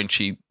labor and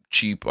cheap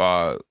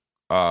production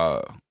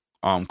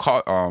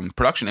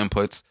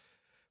inputs,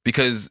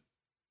 because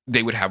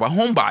they would have a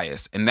home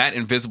bias, and that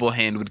invisible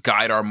hand would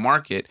guide our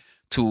market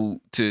to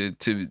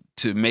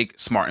make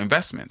smart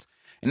investments.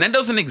 And that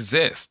doesn't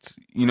exist.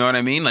 You know what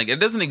I mean? Like,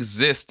 it doesn't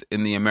exist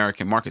in the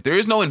American market. There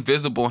is no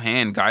invisible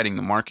hand guiding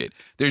the market.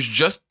 There's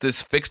just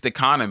this fixed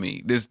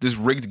economy, this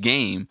rigged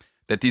game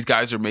that these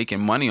guys are making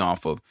money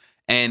off of.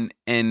 And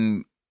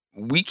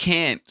we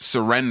can't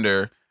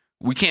surrender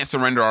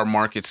our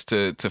markets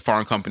to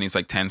foreign companies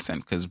like Tencent,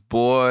 because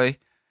boy,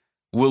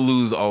 we'll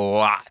lose a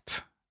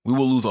lot. We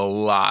will lose a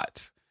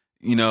lot.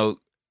 You know,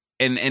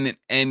 and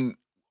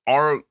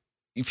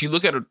if you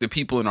look at the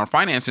people in our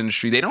finance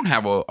industry, they don't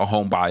have a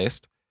home bias.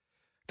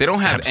 They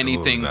don't have Absolutely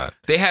anything. Not.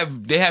 They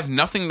have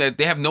nothing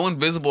they have no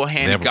invisible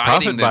hand they have guiding a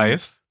profit them.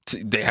 Bias.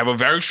 They have a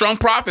very strong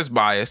profits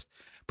bias,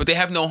 but they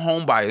have no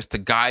home bias to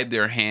guide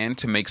their hand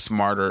to make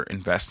smarter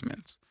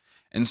investments.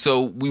 And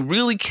so we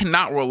really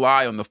cannot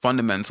rely on the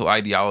fundamental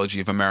ideology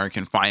of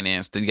American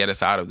finance to get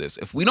us out of this.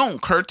 If we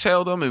don't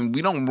curtail them and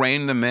we don't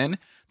rein them in,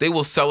 they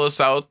will sell us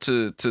out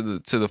to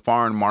the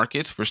foreign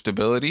markets for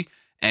stability,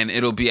 and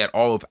it'll be at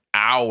all of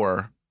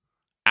our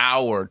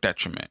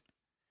detriment.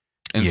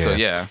 And so,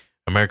 yeah.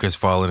 America's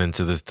fallen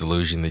into this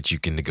delusion that you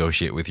can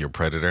negotiate with your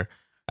predator.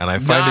 And I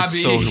find it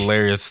so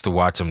hilarious to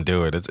watch them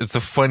do it. It's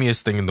the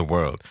funniest thing in the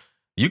world.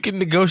 You can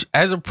negotiate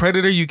as a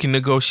predator, you can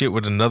negotiate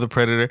with another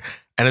predator.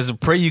 And as a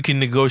prey, you can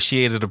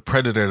negotiate with a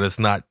predator that's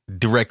not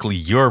directly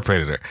your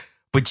predator.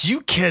 But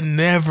you can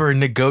never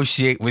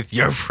negotiate with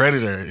your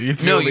predator.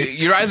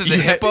 You're either the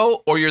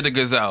hippo or you're the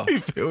gazelle.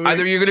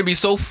 Either you're going to be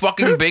so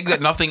fucking big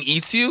that nothing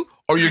eats you,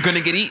 or you're going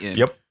to get eaten.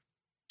 Yep.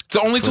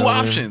 It's the only two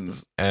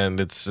options. And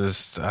it's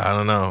just, I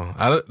don't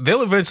know.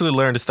 They'll eventually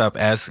learn to stop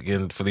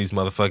asking for these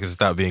motherfuckers to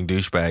stop being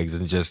douchebags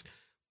and just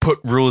put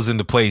rules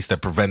into place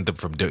that prevent them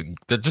from doing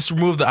that. Just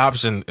remove the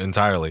option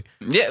entirely.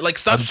 Yeah, like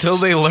stop. Until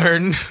they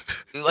learn.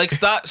 Like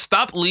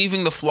stop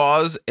leaving the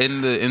flaws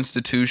in the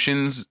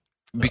institutions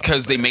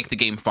because they make the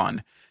game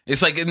fun.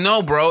 It's like,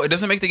 no, bro, it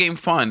doesn't make the game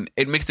fun.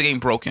 It makes the game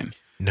broken.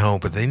 No,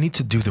 but they need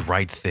to do the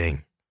right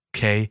thing,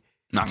 okay?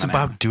 It's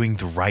about doing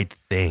the right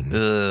thing.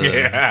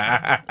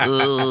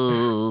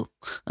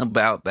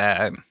 About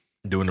that.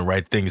 Doing the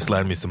right thing is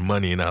sliding me some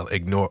money and I'll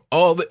ignore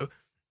all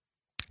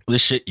the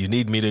shit you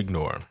need me to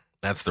ignore.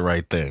 That's the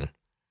right thing.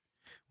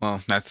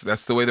 Well,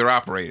 that's the way they're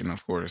operating,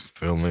 of course.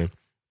 Feel me?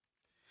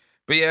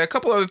 But yeah, a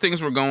couple other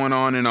things were going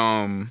on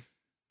in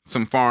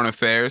some foreign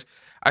affairs.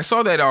 I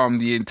saw that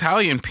the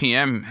Italian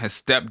PM has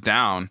stepped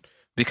down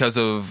because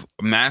of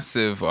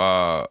massive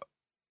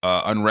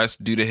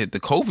unrest due to the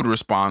COVID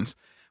response.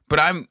 But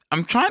I'm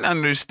trying to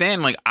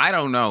understand, like, I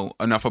don't know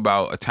enough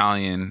about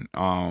Italian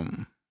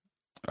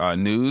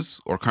news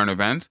or current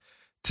events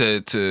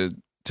to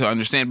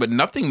understand, but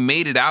nothing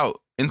made it out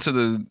into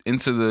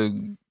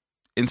the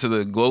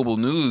global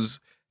news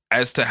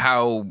as to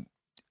how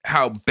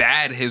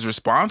bad his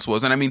response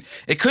was. And I mean,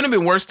 it couldn't have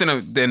been worse than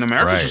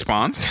America's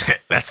response.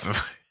 That's the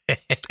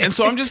And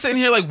so I'm just sitting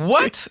here like,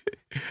 what?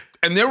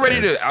 And they're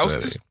ready to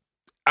oust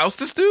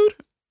this dude?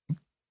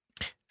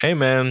 Hey,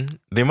 man,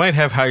 they might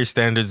have higher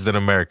standards than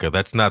America.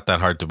 That's not that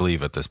hard to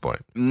believe at this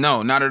point.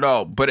 No, not at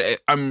all. But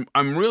I'm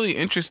really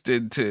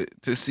interested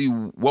to see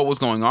what was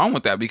going on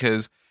with that,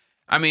 because,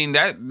 I mean,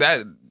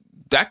 that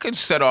could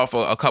set off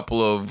a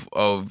couple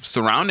of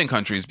surrounding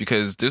countries,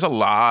 because there's a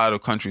lot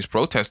of countries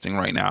protesting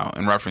right now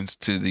in reference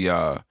to the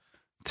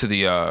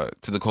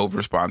COVID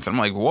response. I'm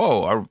like,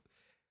 whoa,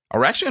 are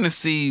we actually going to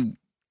see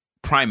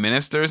prime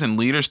ministers and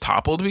leaders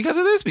toppled because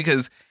of this?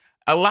 Because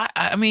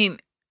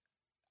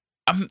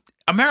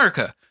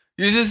America,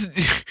 you just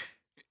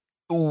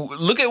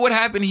look at what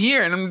happened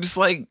here, and I'm just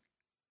like,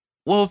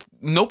 well, if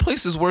no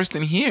place is worse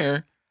than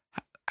here,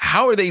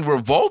 how are they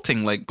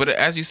revolting? Like, but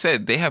as you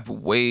said, they have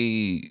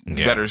way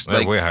better,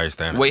 like way higher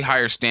standards. Way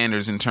higher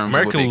standards in terms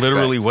America of what they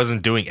literally expect.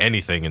 wasn't doing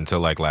anything until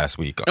like last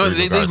week. No,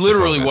 they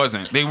literally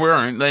wasn't. They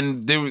weren't.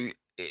 And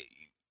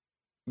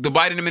the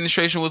Biden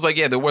administration was like,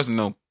 yeah, there was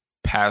no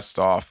passed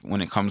off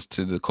when it comes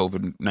to the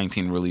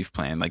COVID-19 relief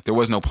plan. Like, there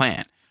was no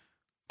plan.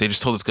 They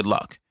just told us good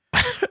luck.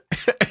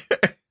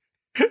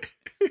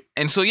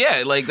 And so,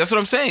 yeah, like, that's what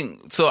I'm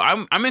saying. So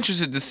I'm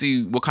interested to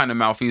see what kind of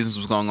malfeasance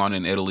was going on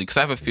in Italy, because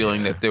I have a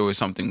feeling that there was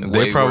something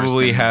way They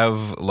probably worse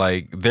have,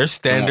 like, their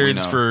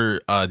standards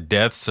for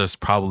deaths is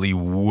probably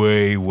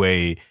way,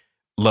 way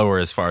lower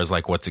as far as,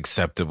 like, what's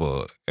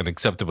acceptable, an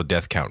acceptable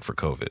death count for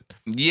COVID.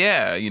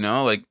 Yeah,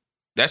 like,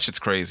 that shit's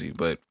crazy.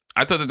 But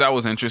I thought that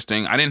was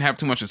interesting. I didn't have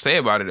too much to say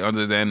about it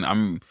other than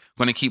I'm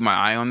going to keep my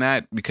eye on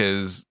that,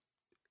 because,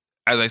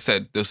 as I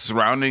said, the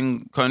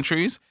surrounding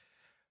countries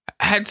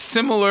had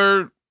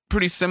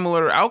pretty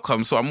similar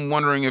outcomes. So I'm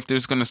wondering if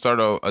there's going to start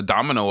a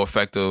domino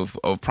effect of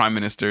prime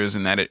ministers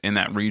in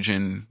that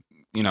region,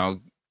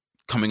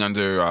 coming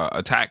under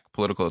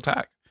political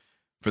attack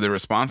for their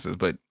responses.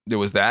 But there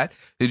was that.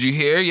 Did you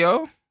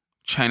hear,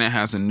 China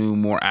has a new,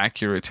 more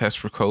accurate test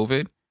for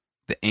COVID?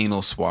 The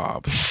anal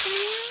swab.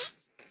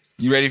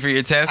 You ready for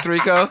your test,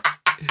 Rico?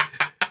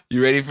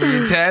 You ready for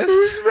your test?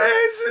 Whose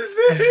man's is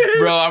this?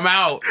 Bro, I'm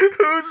out.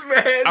 Whose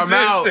man's I'm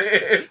out.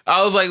 this?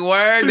 I was like,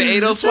 word, the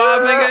anal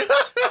swab, nigga?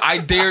 I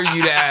dare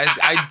you to ask.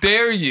 I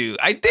dare you.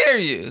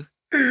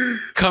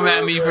 Come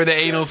at me for the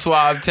anal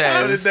swab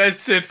test. How did that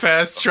shit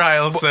pass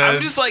trial, son?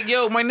 I'm just like,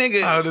 yo, my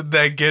nigga. How did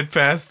that get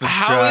past the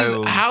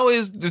trial? How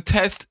is the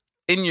test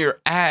in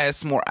your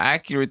ass more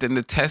accurate than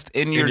the test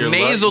in your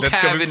nasal That's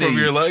cavity? coming from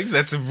your lungs?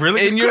 That's a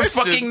really good your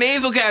question. fucking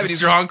nasal cavity.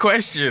 Strong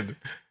question.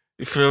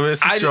 You feel me?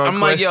 It's a strong I'm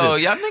like, question. yo,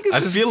 y'all niggas.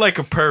 I feel like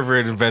a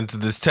pervert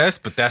invented this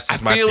test, but that's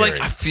just my theory.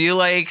 I feel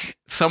like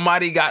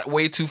somebody got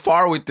way too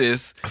far with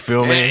this.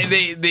 Feel me? And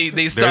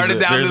they started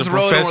down this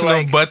road. There's a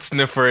professional butt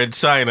sniffer in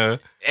China.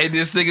 And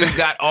this nigga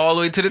got all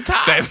the way to the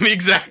top.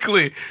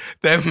 Exactly.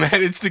 That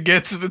managed to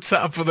get to the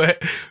top of the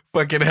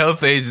fucking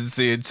health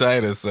agency in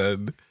China,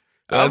 son.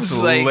 That's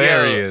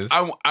hilarious.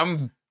 Like,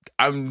 yo,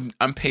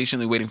 I'm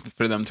patiently waiting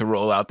for them to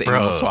roll out the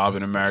anal swab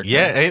in America.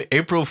 Yeah,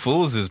 April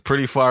Fool's is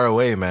pretty far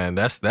away, man.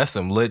 That's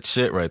some lit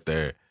shit right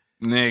there.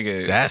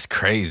 Nigga. That's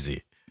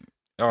crazy.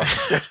 Oh.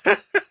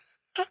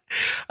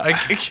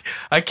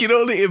 I can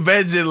only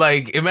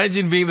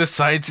imagine being the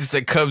scientist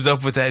that comes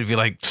up with that and be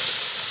like,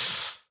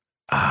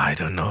 I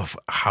don't know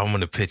how I'm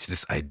gonna pitch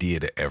this idea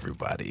to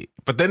everybody.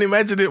 But then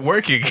imagine it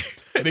working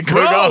and it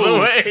going all the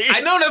way.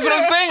 I know, that's what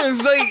I'm saying.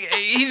 It's like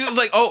he's just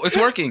like, oh, it's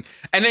working.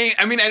 And then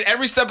I mean, at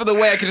every step of the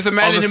way, I can just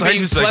imagine him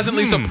being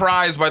pleasantly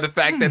surprised by the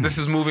fact that this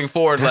is moving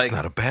forward. That's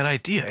not a bad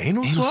idea.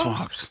 Anal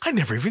swabs? I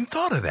never even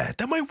thought of that.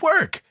 That might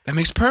work. That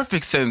makes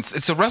perfect sense.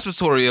 It's a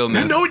respiratory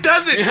illness. No, it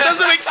doesn't. It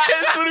doesn't make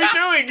sense what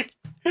we're doing.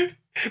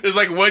 There's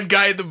like one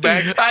guy in the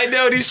back. I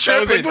know, and he's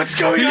tripping. Like, what's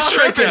going on? He's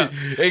tripping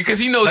because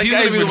he knows he's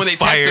going to be the one they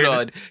tested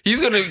on.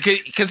 He's going to,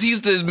 because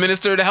he's the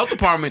minister of the health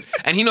department,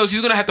 and he knows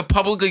he's going to have to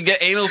publicly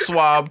get anal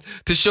swabbed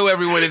to show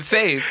everyone it's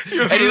safe.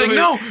 And he's like,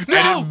 no.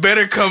 And it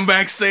better come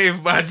back safe,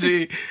 my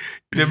G.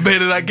 They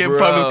better not get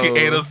publicly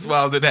anal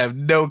swabbed and have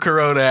no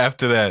corona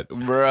after that.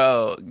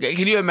 Bro,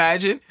 can you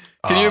imagine?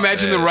 Can you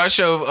imagine the rush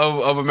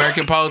of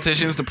American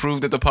politicians to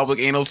prove that the public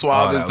anal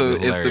swab is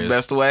the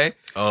best way?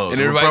 Oh,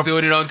 and everybody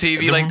doing it on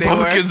TV like they were?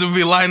 Republicans would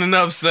be lining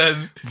up,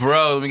 son.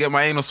 Bro, let me get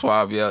my anal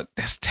swab, yo.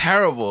 That's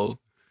terrible.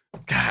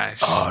 Gosh.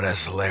 Oh,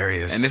 that's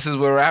hilarious. And this is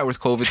where we're at with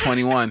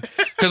COVID-21.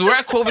 Because we're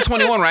at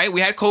COVID-21, right?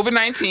 We had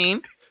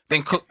COVID-19.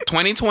 Then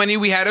 2020,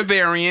 we had a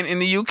variant in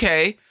the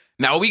UK.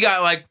 Now we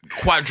got like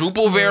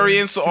quadruple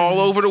variants all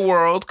over the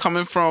world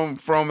coming from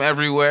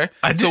everywhere.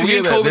 I did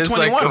hear that there's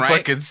like a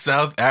fucking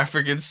South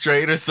African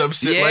strain or some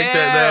shit like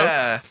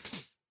that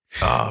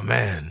now. Oh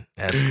man,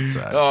 that's good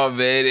times. Oh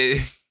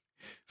man,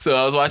 so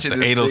I was watching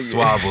the anal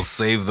swab will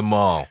save them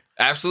all.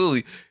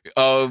 Absolutely.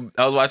 I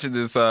was watching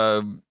this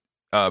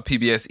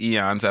PBS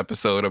Eons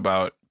episode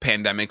about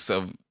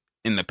pandemics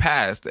in the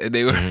past, and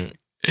they were.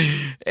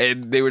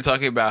 And they were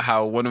talking about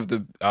how one of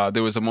the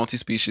there was a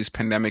multi-species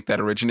pandemic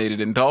that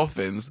originated in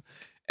dolphins,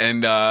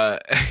 and I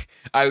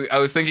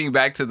was thinking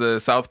back to the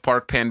South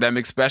Park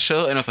pandemic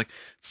special, and I was like,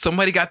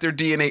 somebody got their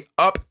DNA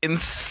up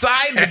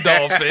inside the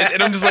dolphin,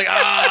 and I'm just like,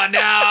 oh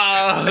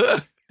no.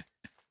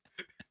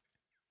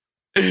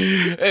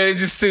 And it's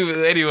just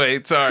too.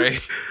 Anyway, sorry.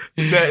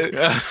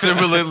 That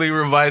similarly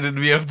reminded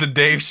me of the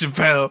Dave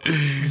Chappelle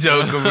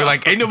joke where we're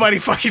like, ain't nobody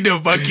fucking no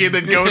monkey and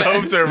then going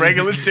home to a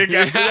regular chick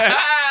after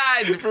that.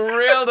 For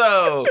real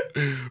though.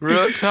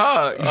 Real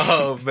talk.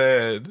 Oh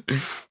man.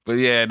 But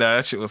yeah, no,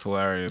 that shit was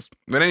hilarious.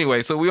 But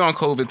anyway, so we on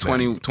COVID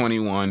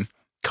 2021.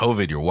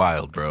 COVID, you're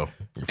wild, bro.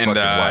 You're fucking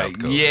wild,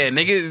 COVID. Yeah,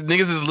 niggas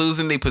is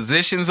losing their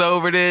positions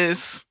over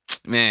this.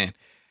 Man,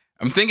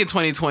 I'm thinking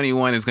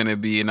 2021 is gonna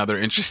be another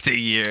interesting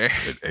year.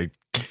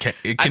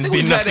 It can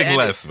be nothing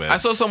less, man. I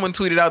saw someone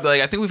tweeted out that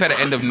I think we've had an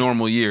end of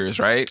normal years,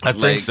 right? I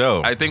think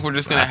so. I think we're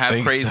just gonna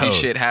have crazy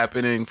shit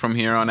happening from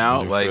here on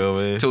out,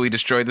 till we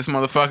destroy this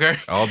motherfucker.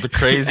 All the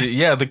crazy,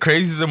 the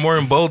crazies are more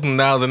emboldened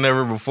now than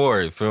ever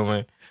before. You feel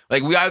me?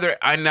 Like we either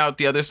iron out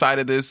the other side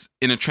of this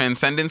in a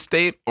transcendent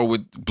state, or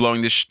with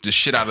blowing this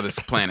shit out of this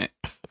planet.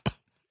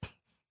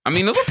 I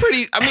mean, those are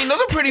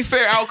pretty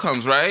fair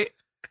outcomes, right?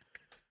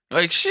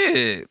 Like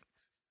shit.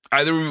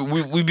 Either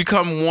we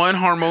become one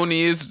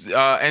harmonious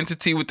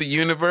entity with the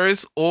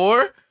universe,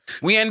 or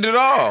we end it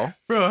all.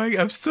 Bro,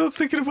 I'm still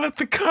thinking about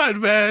the con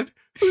man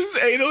who's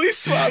anally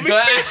swabbing people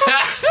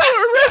for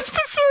a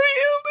respiratory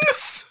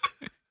illness.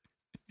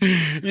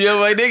 Yo,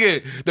 my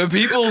nigga, the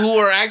people who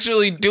are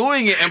actually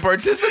doing it and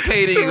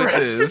participating in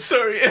this.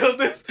 Respiratory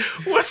illness?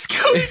 What's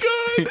going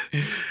on?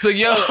 So,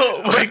 yo,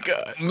 oh my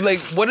God. Like,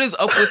 what is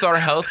up with our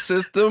health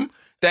system?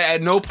 That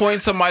at no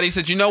point somebody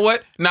said, you know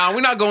what? Nah,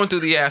 we're not going through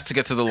the ass to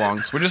get to the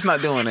lungs. We're just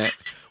not doing it.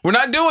 We're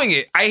not doing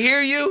it. I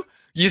hear you.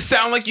 You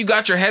sound like you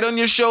got your head on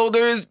your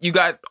shoulders. You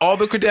got all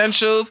the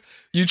credentials.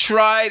 You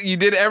tried. You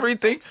did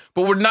everything.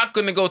 But we're not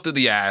going to go through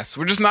the ass.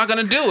 We're just not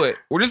going to do it.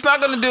 We're just not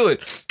going to do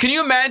it. Can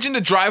you imagine the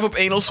drive-up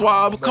anal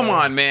swab? Come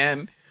on,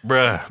 man.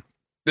 Bruh.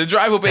 The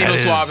drive-up anal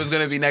swab is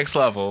going to be next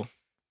level.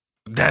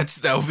 That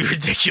would be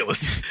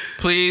ridiculous.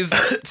 Please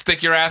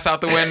stick your ass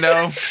out the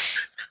window.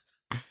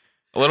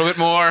 A little bit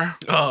more.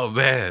 Oh,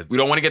 man. We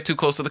don't want to get too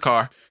close to the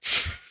car.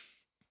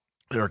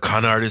 There are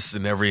con artists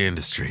in every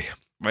industry.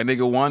 My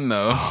nigga won,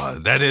 though.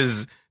 That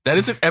is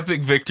an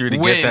epic victory to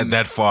get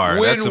that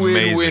far. That's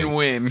amazing.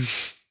 Win.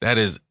 That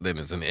is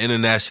an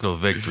international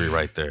victory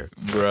right there.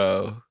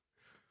 Bro.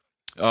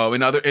 Oh,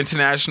 in other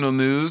international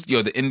news,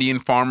 the Indian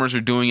farmers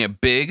are doing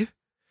it big.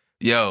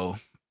 Yo,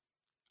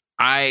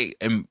 I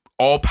am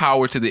all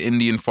power to the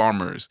Indian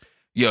farmers.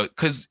 Yo,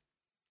 because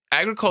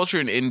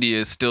agriculture in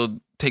India still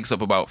takes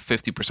up about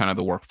 50% of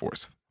the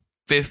workforce.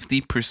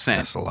 50%.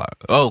 That's a lot.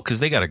 Oh,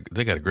 because they got a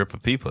grip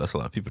of people. That's a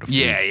lot of people to feed.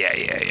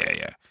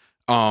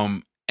 Yeah.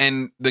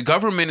 And the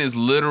government is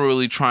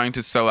literally trying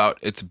to sell out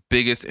its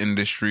biggest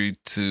industry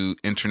to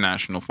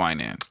international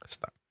finance.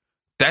 Stop.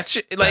 That's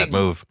like bad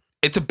move.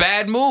 It's a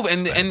bad move,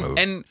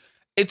 and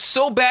it's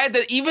so bad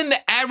that even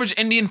the average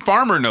Indian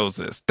farmer knows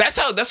this. That's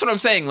what I'm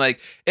saying. Like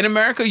in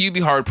America, you'd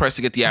be hard pressed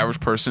to get the average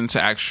person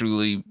to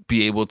actually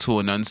be able to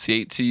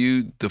enunciate to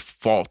you the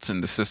faults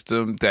in the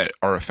system that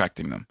are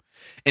affecting them.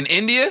 In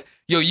India,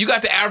 you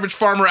got the average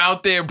farmer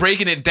out there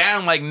breaking it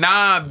down like,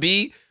 nah,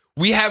 B,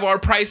 we have our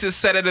prices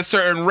set at a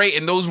certain rate,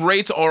 and those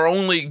rates are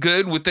only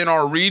good within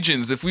our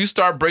regions. If we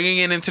start bringing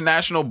in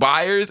international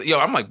buyers,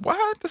 I'm like,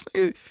 what? This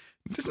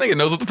nigga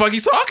knows what the fuck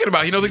he's talking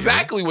about. He knows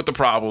exactly what the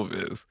problem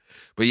is.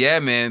 But yeah,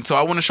 man. So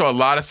I want to show a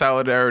lot of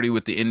solidarity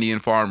with the Indian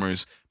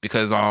farmers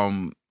because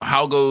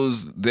how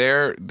goes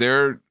their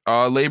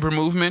labor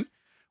movement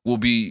will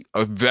be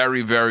a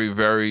very, very,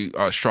 very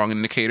strong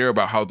indicator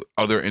about how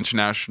other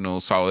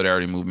international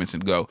solidarity movements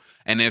would go.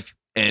 And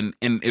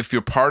if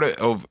you're part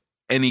of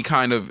any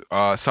kind of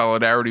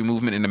solidarity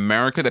movement in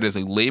America that is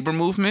a labor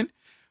movement,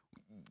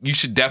 you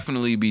should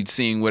definitely be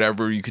seeing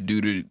whatever you could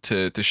do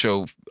to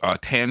show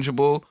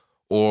tangible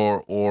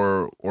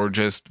or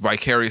just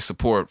vicarious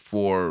support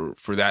for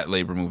that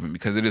labor movement,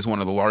 because it is one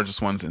of the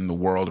largest ones in the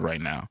world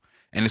right now,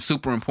 and it's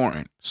super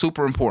important. So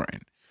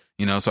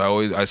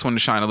I just wanted to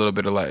shine a little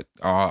bit of light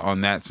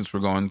on that since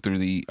we're going through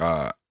the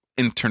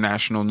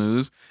international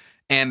news,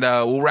 and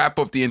we'll wrap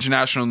up the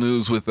international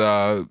news with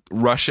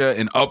Russia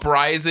and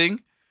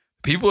uprising.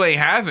 People ain't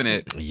having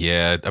it.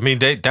 Yeah, I mean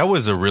that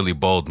was a really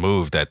bold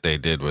move that they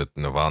did with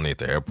Navalny at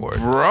the airport,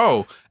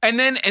 bro. And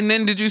then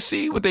did you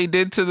see what they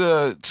did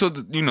to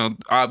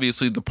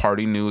obviously the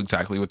party knew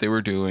exactly what they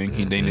were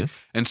doing. They knew,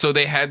 and so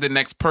they had the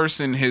next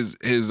person, his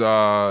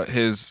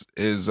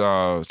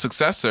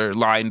successor,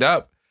 lined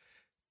up,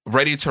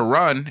 ready to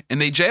run,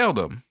 and they jailed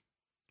him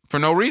for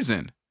no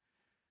reason.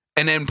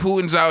 And then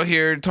Putin's out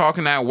here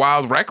talking that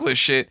wild, reckless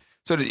shit.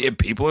 So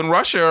people in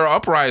Russia are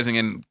uprising,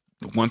 and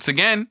once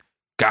again,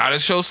 gotta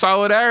show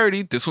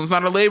solidarity. This one's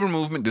not a labor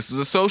movement. This is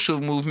a social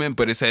movement,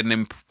 but it's an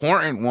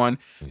important one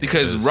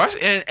because Russia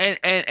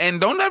and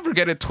don't ever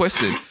get it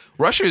twisted.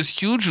 Russia is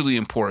hugely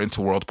important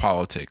to world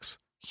politics.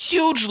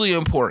 Hugely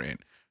important.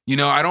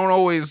 I don't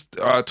always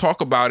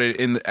talk about it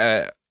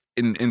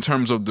in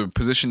terms of the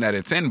position that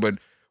it's in, but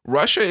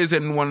Russia is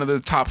in one of the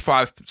top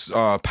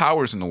 5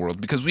 powers in the world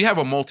because we have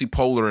a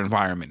multipolar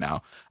environment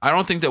now. I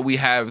don't think that we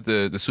have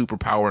the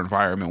superpower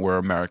environment where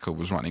America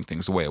was running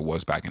things the way it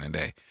was back in the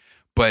day,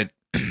 but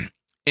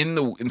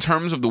in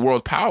terms of the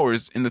world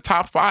powers, in the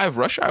top 5,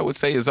 Russia, I would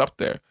say, is up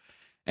there,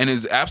 and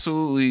is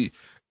absolutely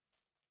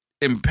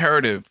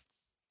imperative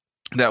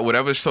that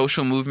whatever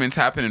social movements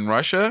happen in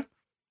Russia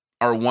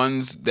are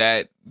ones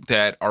that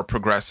are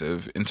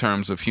progressive in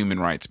terms of human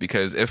rights.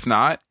 Because if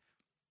not,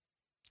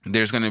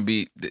 it's going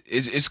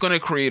to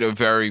create a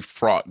very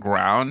fraught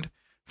ground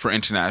for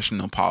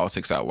international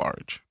politics at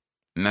large,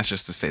 and that's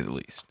just to say the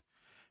least.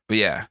 But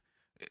yeah.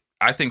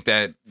 I think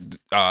that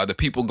the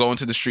people going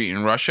to the street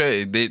in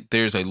Russia,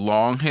 there's a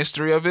long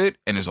history of it,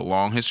 and there's a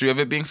long history of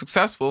it being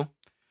successful.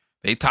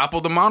 They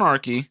toppled the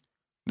monarchy.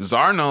 The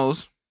Tsar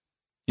knows.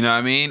 You know what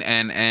I mean?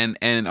 And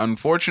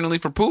unfortunately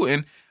for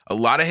Putin, a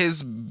lot of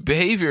his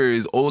behavior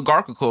is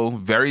oligarchical,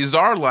 very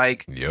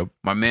Tsar-like. Yep.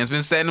 My man's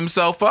been setting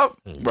himself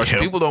up. Russian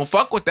people don't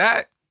fuck with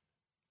that.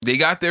 They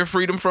got their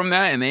freedom from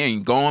that, and they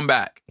ain't going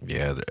back.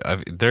 Yeah,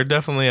 they're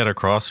definitely at a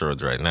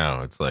crossroads right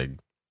now. It's like,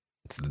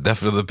 it's the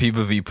death of the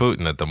people v.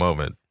 Putin at the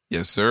moment.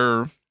 Yes,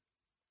 sir.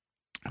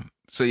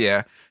 So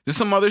yeah, there's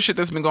some other shit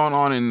that's been going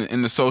on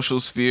in the social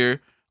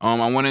sphere.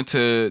 I wanted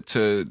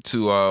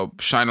to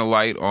shine a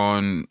light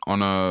on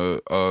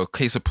a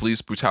case of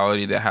police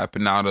brutality that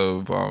happened out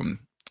of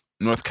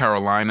North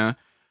Carolina,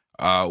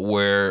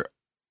 where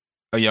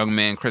a young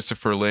man,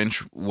 Christopher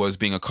Lynch, was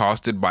being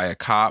accosted by a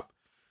cop.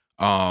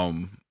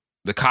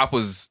 The cop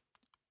was,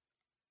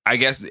 I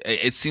guess,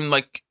 it seemed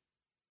like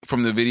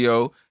from the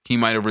video, he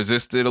might have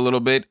resisted a little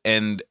bit,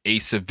 and a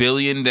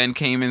civilian then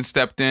came and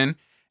stepped in,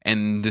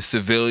 and the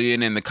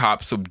civilian and the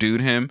cop subdued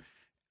him,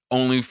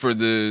 only for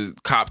the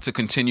cop to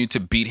continue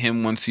to beat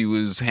him once he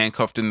was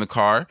handcuffed in the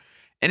car.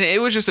 And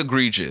it was just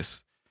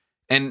egregious.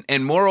 And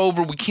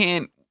moreover,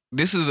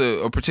 this is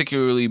a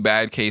particularly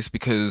bad case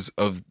because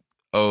of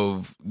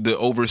the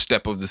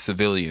overstep of the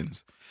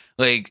civilians.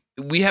 Like,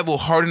 we have a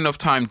hard enough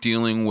time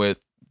dealing with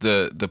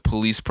the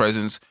police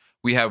presence.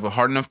 We have a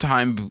hard enough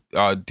time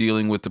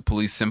dealing with the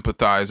police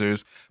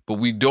sympathizers, but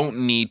we don't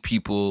need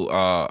people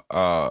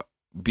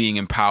being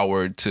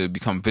empowered to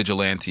become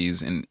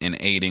vigilantes and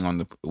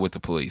aiding with the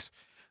police.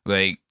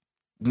 Like,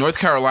 North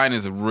Carolina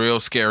is a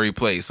real scary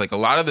place. Like, a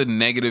lot of the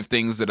negative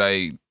things that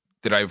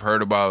I've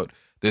heard about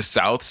the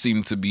South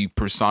seem to be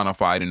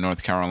personified in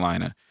North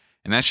Carolina,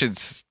 and that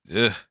shit's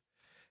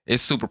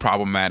it's super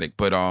problematic.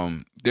 But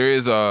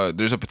there's a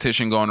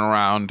petition going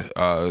around.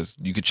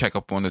 You could check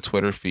up on the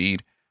Twitter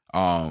feed.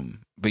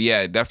 But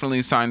yeah,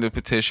 definitely signed a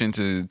petition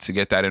to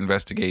get that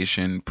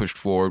investigation pushed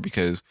forward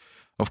because,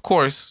 of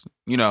course,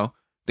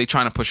 they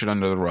trying to push it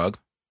under the rug.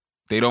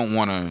 They don't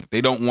want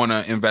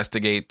to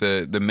investigate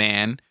the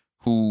man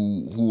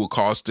who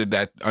accosted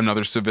that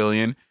another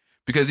civilian,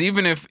 because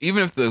even if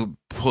the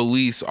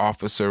police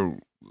officer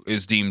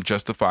is deemed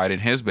justified in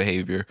his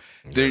behavior,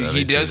 Yeah,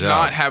 he does out.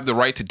 not have the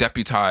right to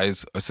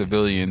deputize a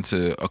civilian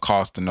to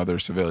accost another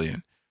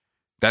civilian.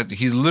 That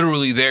he's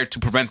literally there to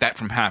prevent that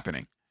from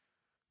happening.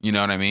 You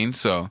know what I mean?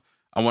 So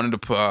I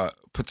wanted to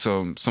put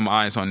some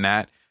eyes on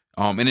that.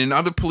 And in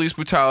other police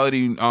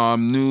brutality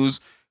news,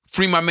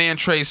 free my man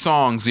Trey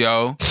Songz,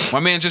 yo. My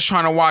man just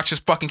trying to watch his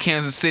fucking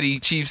Kansas City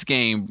Chiefs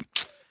game,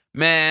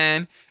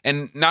 man.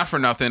 And not for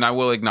nothing, I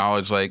will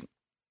acknowledge, like,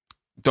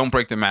 don't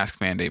break the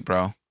mask mandate,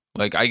 bro.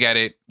 Like, I get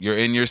it. You're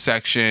in your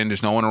section.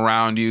 There's no one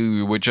around you.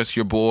 You're with just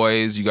your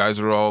boys. You guys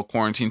are all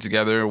quarantined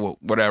together,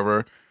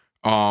 whatever.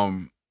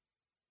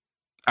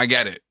 I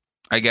get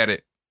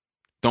it.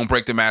 Don't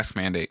break the mask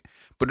mandate.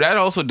 But that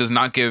also does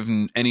not give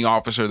any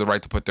officer the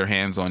right to put their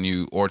hands on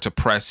you or to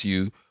press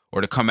you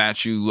or to come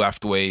at you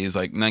left ways.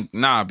 Like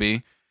nah,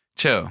 B.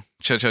 Chill.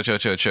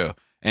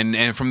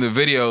 And from the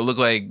video, it looked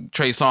like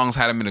Trey Songz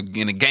had him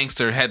in a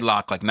gangster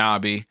headlock. Like, nah,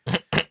 B.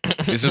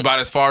 This is about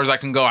as far as I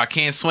can go. I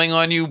can't swing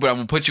on you, but I'm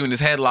going to put you in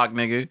this headlock,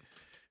 nigga.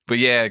 But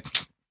yeah,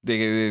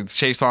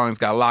 Trey Songz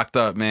got locked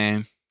up,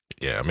 man.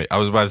 Yeah, I mean, I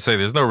was about to say,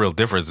 there's no real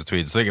difference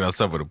between swinging on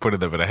someone and putting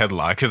them in a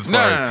headlock.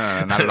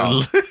 No, not at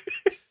all.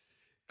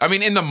 I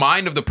mean, in the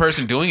mind of the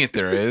person doing it,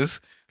 there is.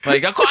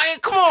 Like,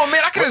 come on,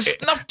 man, I could have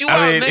snuffed you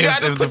out,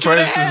 nigga. If the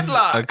person's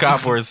a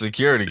cop or a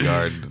security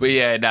guard. But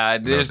yeah,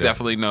 there's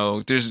definitely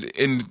there's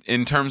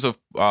in terms of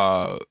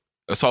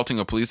assaulting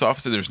a police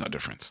officer, there's no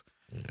difference.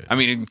 Yeah. I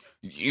mean,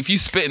 if you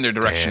spit in their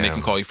direction, they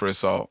can call you for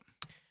assault.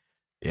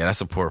 Yeah,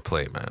 that's a poor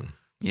play, man.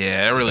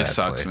 Yeah, that really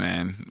sucks,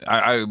 man.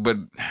 But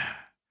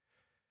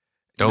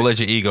don't let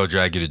your ego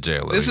drag you to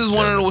jail. This is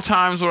one of the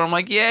times where I'm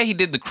like, yeah, he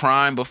did the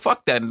crime, but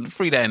fuck that,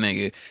 free that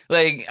nigga.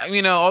 Like,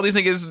 you know, all these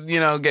niggas, you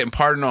know, getting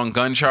pardoned on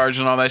gun charge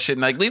and all that shit.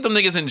 And like, leave them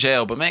niggas in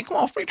jail. But man, come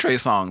on, free Trey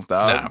Songz,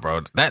 dog. Nah,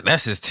 bro,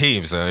 that's his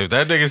team, son. If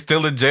that nigga's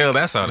still in jail,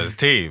 that's on his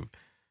team.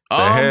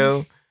 The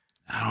hell.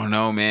 I don't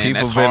know, man.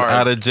 People That's been hard.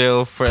 out of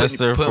jail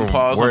faster putting for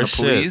paws on the worse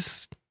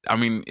police. I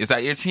mean, is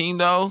that your team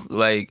though?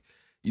 Like,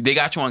 they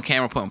got you on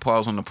camera putting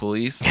paws on the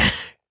police.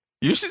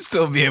 You should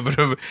still be able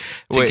to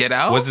get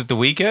out. Was it the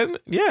weekend?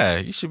 Yeah,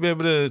 you should be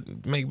able to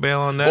make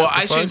bail on that. Well,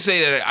 I shouldn't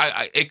say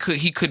that.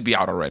 He could be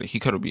out already. He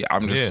could be.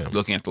 I'm just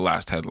looking at the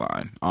last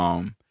headline.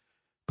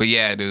 But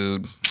yeah,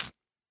 dude.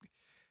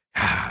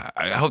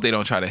 I hope they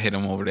don't try to hit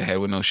him over the head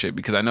with no shit,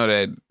 because I know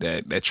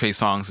that Trey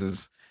Songz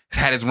has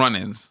had his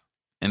run-ins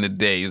in the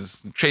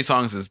days. Trey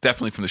Songz is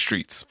definitely from the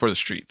streets, for the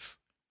streets.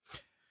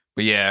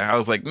 But yeah, I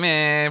was like,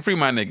 man, free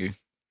my nigga.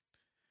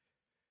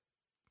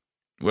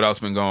 What else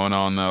been going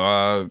on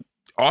though?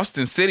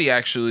 Austin City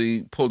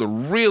actually pulled a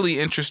really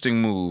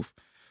interesting move.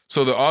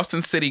 So the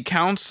Austin City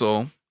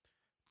Council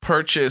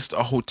purchased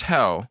a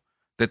hotel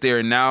that they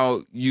are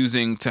now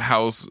using to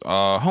house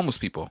homeless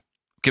people,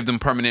 give them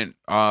permanent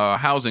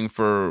housing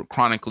for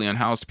chronically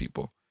unhoused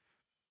people.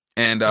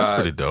 And that's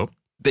pretty dope.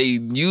 They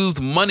used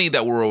money they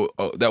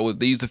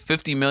used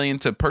 $50 million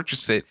to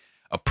purchase it,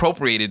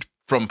 appropriated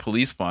from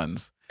police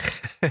funds.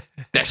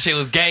 That shit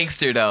was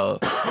gangster though.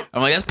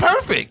 I'm like, that's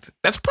perfect.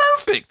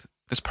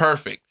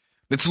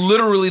 That's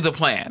literally the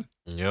plan.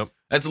 Yep.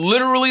 That's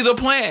literally the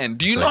plan.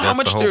 Do you know how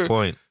much do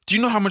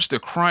you know how much their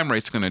crime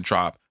rate's gonna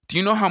drop? Do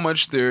you know how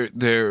much their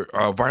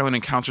violent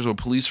encounters with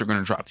police are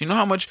gonna drop? Do you know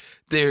how much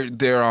their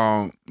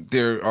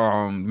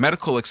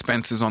medical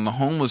expenses on the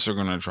homeless are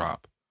gonna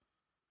drop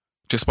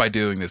just by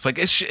doing this? Like,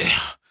 it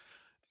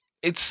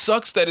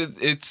sucks that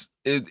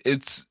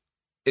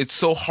it's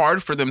so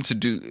hard for them to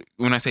do.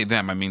 When I say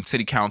them, I mean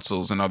city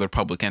councils and other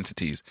public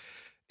entities.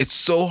 It's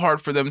so hard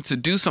for them to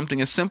do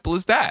something as simple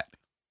as that.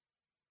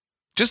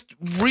 Just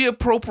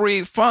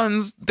reappropriate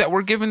funds that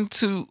were given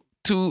to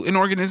an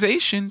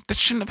organization that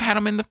shouldn't have had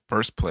them in the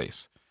first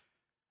place.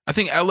 I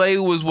think LA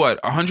was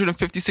what,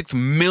 $156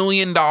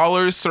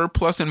 million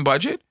surplus in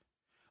budget?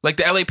 Like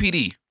the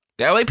LAPD.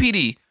 The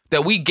LAPD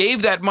that we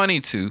gave that money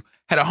to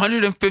had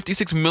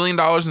 $156 million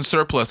in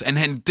surplus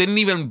and didn't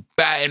even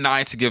bat an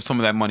eye to give some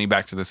of that money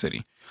back to the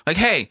city. Like,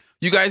 hey,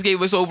 you guys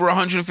gave us over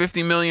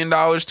 $150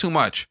 million too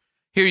much.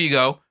 Here you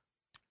go.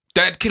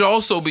 That could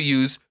also be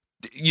used,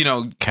 you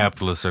know.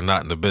 Capitalists are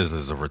not in the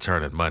business of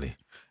returning money.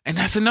 And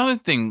that's another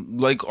thing.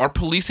 Like, our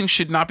policing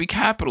should not be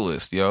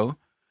capitalist, yo.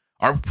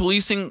 Our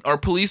police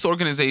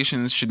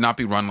organizations should not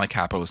be run like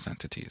capitalist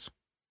entities.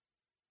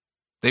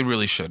 They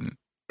really shouldn't.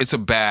 It's a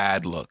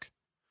bad look.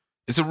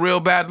 It's a real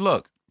bad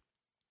look.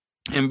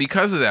 And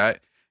because of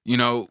that, you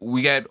know,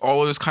 we get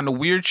all of this kind of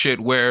weird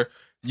shit where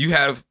you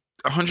have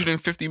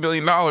 $150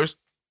 million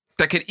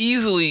that could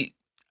easily,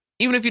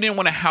 even if you didn't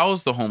want to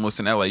house the homeless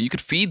in LA, you could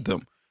feed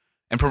them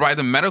and provide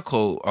them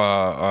medical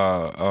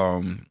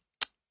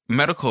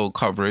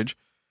coverage.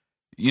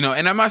 You know,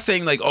 and I'm not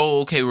saying like,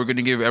 oh, okay, we're going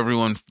to give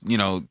everyone, you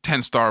know,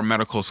 10-star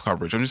medical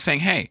coverage. I'm just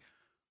saying, hey,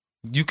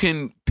 you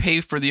can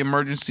pay for the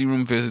emergency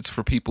room visits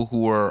for people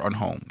who are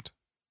unhomed.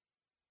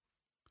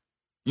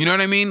 You know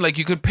what I mean? Like,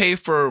 you could pay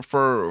for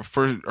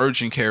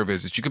urgent care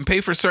visits. You can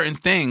pay for certain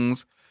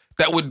things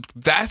that would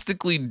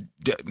drastically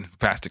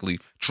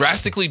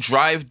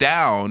drive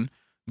down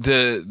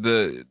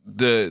the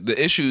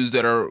issues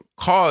that are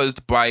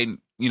caused by,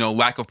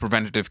 lack of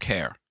preventative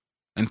care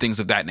and things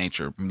of that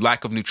nature,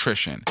 lack of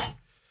nutrition,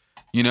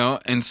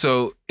 and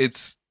so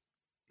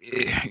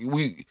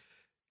we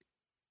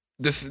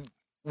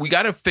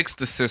got to fix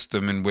the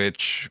system in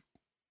which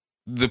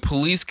the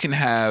police can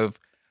have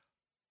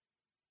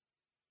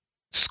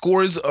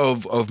scores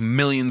of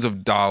millions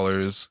of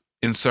dollars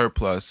in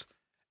surplus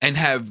and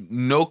have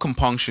no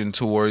compunction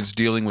towards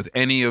dealing with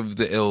any of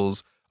the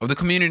ills of the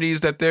communities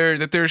that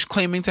they're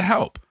claiming to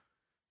help.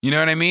 You know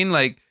what I mean?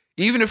 Like,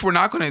 even if we're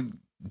not going to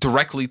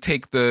directly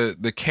take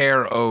the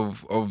care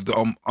of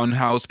the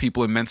unhoused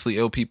people and mentally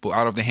ill people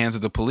out of the hands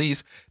of the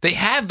police, they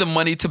have the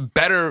money to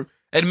better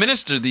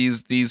administer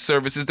these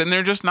services, then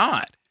they're just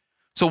not.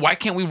 So why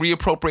can't we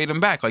reappropriate them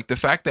back? Like, the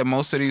fact that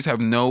most cities have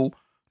no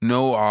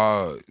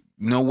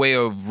way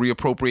of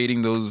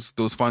reappropriating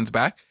those funds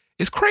back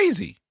is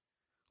crazy.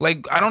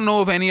 Like, I don't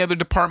know of any other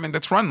department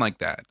that's run like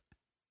that.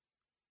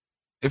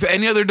 If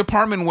any other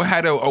department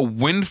had a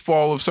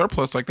windfall of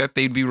surplus like that,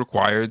 they'd be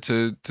required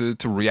to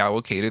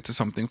reallocate it to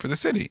something for the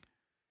city.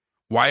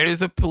 Why is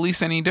the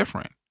police any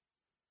different?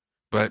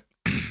 But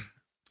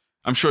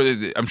I'm sure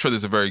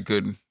there's a very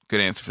good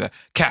answer for that.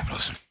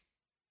 Capitalism.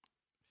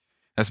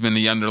 That's been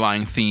the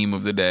underlying theme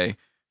of the day.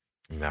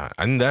 Nah,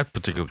 in that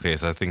particular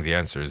case, I think the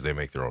answer is they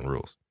make their own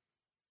rules.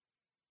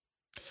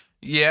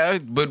 Yeah,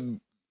 but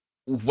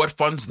what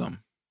funds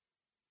them?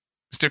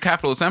 It's their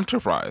capitalist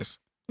enterprise.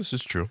 This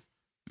is true.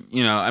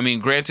 I mean,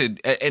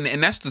 granted,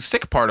 and that's the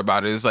sick part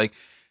about it, is like,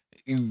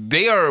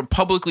 they are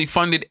publicly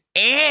funded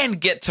and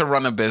get to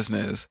run a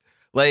business.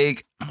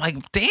 Like, I'm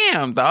like,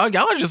 damn, dog,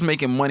 y'all are just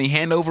making money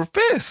hand over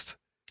fist.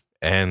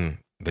 And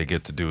they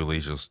get to do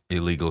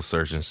illegal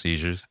search and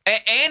seizures.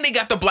 And they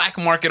got the black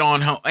market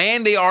on,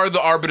 and they are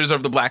the arbiters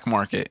of the black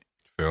market.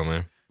 Feel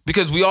me?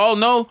 Because we all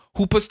know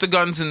who puts the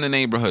guns in the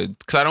neighborhood.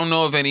 Because I don't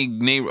know of any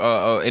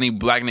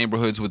black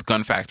neighborhoods with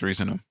gun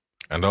factories in them.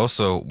 And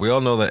also, we all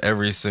know that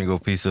every single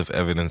piece of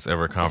evidence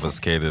ever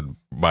confiscated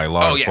by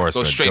law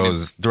enforcement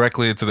goes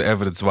directly into the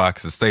evidence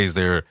box. It stays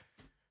there,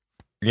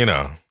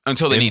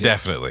 until they need it.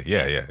 Indefinitely.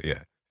 Yeah.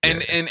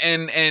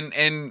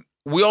 And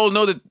we all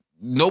know that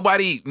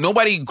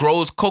nobody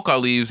grows coca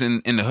leaves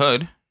in the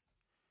hood.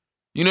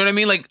 You know what I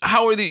mean? Like,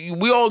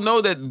 we all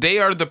know that they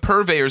are the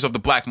purveyors of the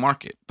black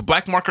market. The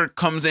black market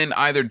comes in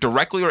either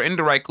directly or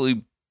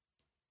indirectly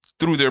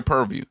through their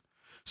purview.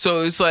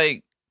 So it's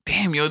like,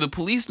 damn, the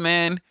police,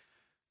 man.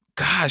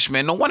 Gosh,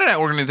 man, no wonder that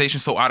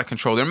organization's so out of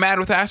control. They're mad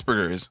with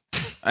Asperger's.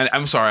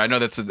 I'm sorry. I know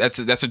that's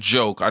a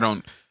joke. I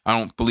don't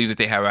believe that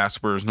they have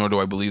Asperger's, nor do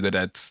I believe that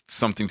that's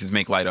something to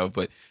make light of.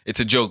 But it's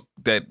a joke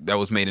that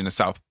was made in the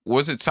South.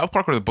 Was it South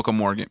Park or the Book of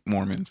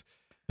Mormons?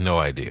 No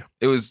idea.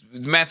 It was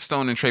Matt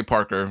Stone and Trey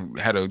Parker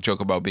had a joke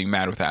about being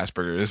mad with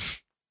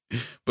Asperger's.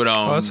 But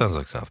that sounds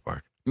like South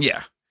Park.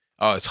 Yeah.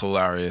 Oh, it's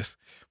hilarious.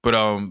 But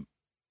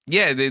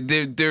yeah,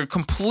 they're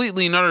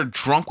completely and utter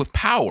drunk with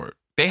power.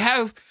 They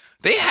have,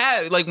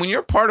 like, when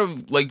you're part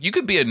of, like, you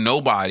could be a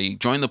nobody,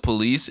 join the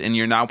police, and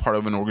you're now part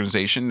of an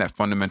organization that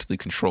fundamentally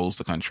controls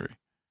the country.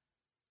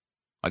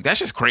 Like, that's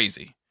just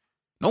crazy.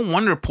 No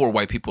wonder poor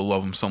white people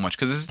love them so much,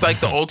 because it's like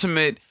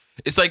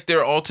it's like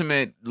their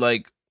ultimate,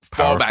 like,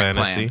 fallback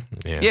plan.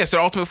 Yeah, it's their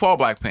ultimate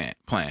fallback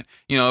plan.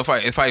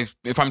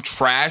 If I'm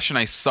trash and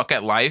I suck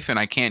at life and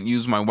I can't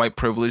use my white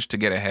privilege to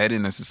get ahead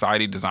in a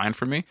society designed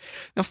for me,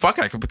 then fuck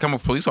it, I could become a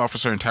police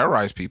officer and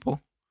terrorize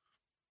people.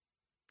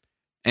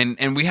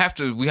 And we have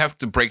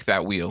to break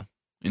that wheel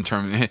in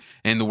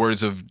the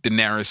words of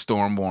Daenerys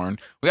Stormborn.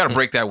 We got to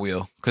break that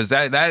wheel, because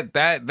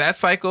that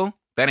cycle,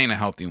 that ain't a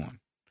healthy one.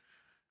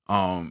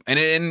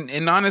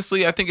 And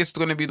honestly, I think it's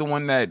going to be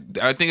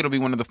it'll be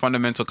one of the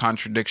fundamental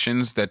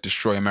contradictions that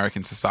destroy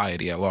American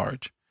society at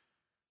large,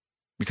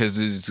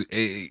 because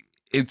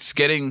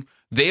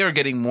they are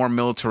getting more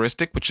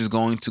militaristic, which is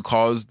going to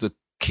cause the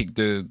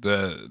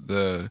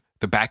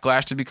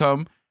backlash to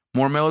become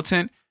more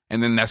militant.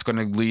 And then that's going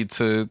to lead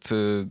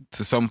to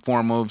some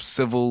form of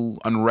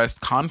civil unrest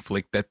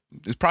conflict that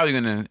is probably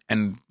going to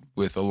end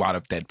with a lot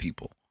of dead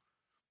people.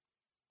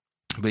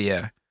 But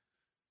yeah,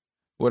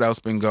 what else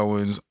been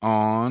going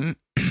on?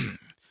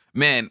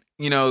 Man,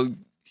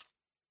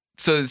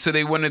 so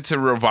they wanted to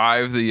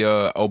revive the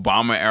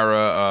Obama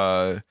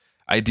era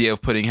idea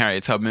of putting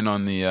Harriet Tubman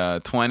on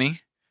the 20.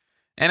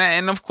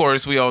 And of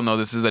course, we all know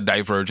this is a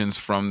divergence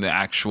from the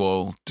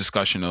actual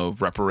discussion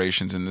of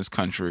reparations in this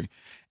country.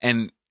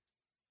 And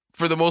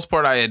for the most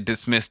part, I had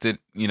dismissed it.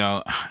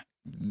 The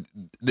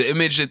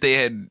image that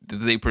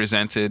they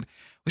presented,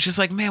 which is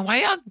like, man,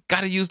 why y'all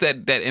gotta use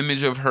that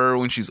image of her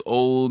when she's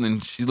old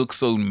and she looks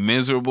so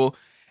miserable?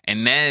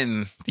 And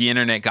then the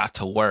internet got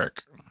to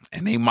work,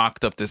 and they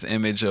mocked up this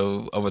image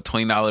of a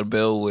 $20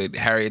 bill with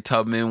Harriet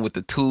Tubman with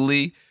the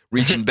Thule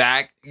reaching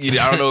back. I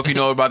don't know if you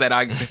know about that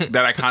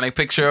iconic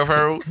picture of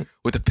her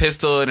with the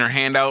pistol in her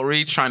hand out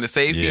reach trying to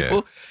save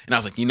people. And I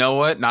was like, you know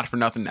what? Not for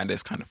nothing, that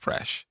is kind of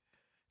fresh.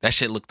 That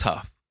shit looked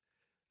tough.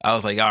 I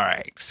was like, all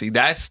right, see,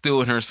 that's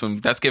giving her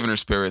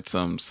spirit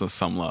some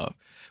love.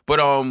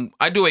 But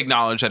I do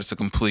acknowledge that it's a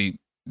complete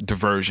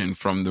diversion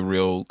from the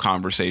real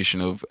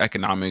conversation of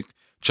economic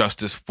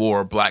justice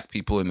for black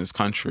people in this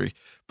country.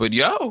 But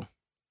yo,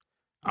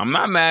 I'm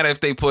not mad if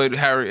they put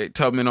Harriet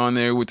Tubman on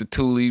there with the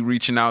Thule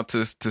reaching out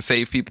to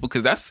save people,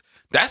 because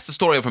that's the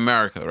story of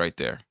America right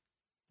there.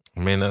 I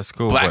mean, that's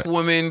cool. Black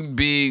women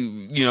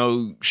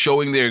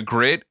showing their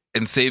grit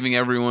and saving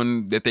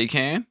everyone that they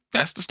can.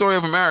 That's the story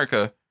of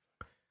America.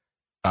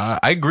 I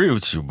agree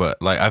with you,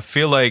 but like I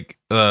feel like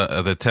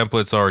the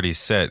template's already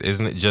set.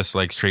 Isn't it just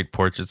like straight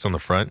portraits on the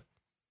front?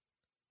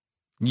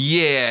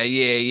 Yeah.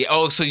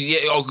 Oh, so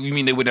you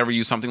mean they would never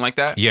use something like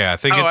that? Yeah, I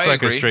think it's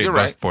like a straight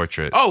bust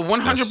portrait. Oh,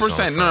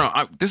 100%.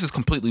 No, this is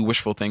completely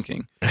wishful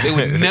thinking. They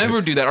would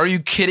never do that. Are you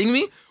kidding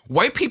me?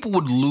 White people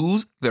would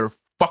lose their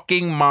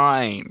fucking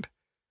mind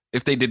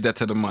if they did that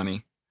to the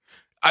money.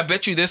 I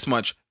bet you this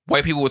much.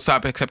 White people would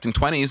stop accepting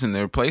 20s in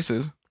their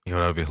places. Yo,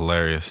 that would be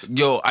hilarious.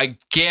 Yo, I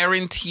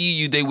guarantee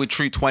you they would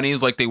treat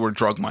 20s like they were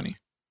drug money.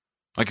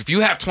 Like, if you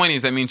have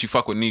 20s, that means you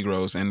fuck with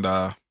Negroes. And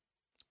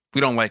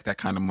we don't like that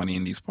kind of money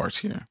in these parts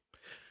here.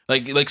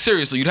 Like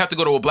seriously, you'd have to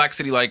go to a black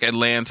city like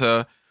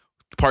Atlanta,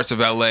 parts of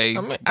LA. I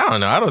mean, I don't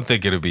know. I don't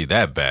think it'd be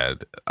that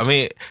bad. I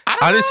mean,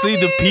 honestly,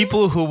 the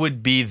people who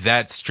would be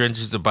that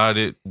stringent about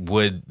it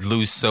would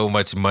lose so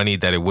much money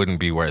that it wouldn't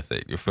be worth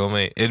it. You feel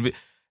me? It'd be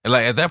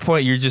like at that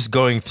point, you're just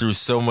going through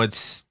so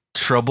much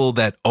trouble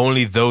that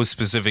only those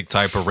specific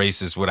type of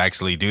races would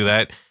actually do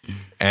that,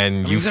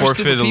 and you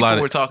forfeit a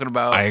lot. We're talking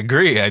about. I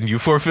agree, and you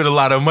forfeit a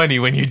lot of money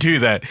when you do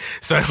that.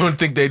 So I don't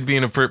think they'd be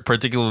in a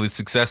particularly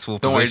successful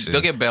Don't worry, position.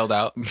 they'll get bailed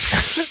out.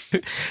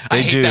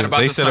 They hate do. that about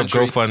they this set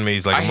country. up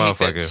GoFundMe's like a I hate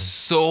motherfucker. that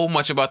so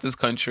much about this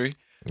country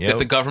Yep. that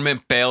the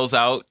government bails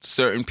out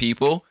certain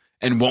people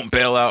and won't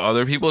bail out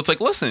other people. It's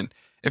like, listen,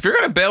 if you're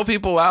gonna bail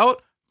people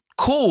out,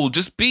 cool.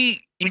 Just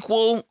be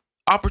equal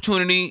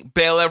opportunity.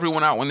 Bail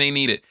everyone out when they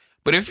need it.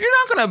 But if you're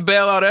not going to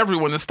bail out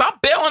everyone, then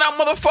stop bailing out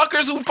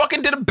motherfuckers who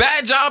fucking did a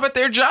bad job at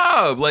their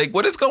job. Like,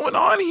 what is going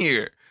on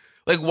here?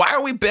 Like, why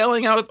are we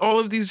bailing out all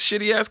of these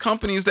shitty ass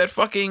companies that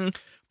fucking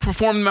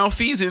performed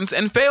malfeasance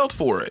and failed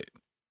for it?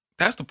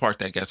 That's the part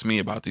that gets me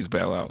about these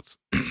bailouts.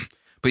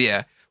 But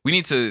yeah, we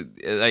need to,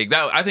 like,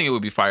 that. I think it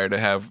would be fire to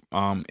have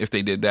if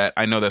they did that.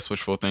 I know that's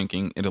wishful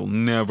thinking. It'll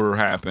never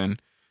happen.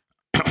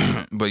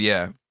 But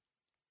yeah.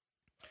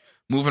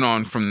 Moving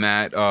on from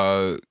that,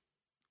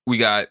 we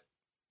got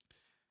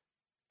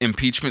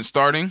impeachment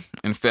starting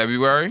in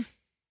February.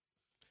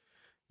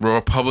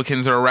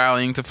 Republicans are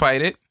rallying to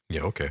fight it.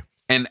 Yeah, okay.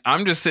 And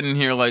I'm just sitting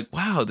here like,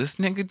 wow, this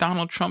nigga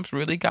Donald Trump's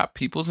really got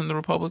peoples in the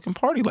Republican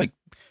Party. Like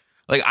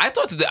I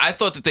thought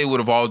that they would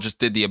have all just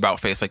did the about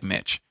face like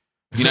Mitch.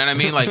 You know what I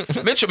mean?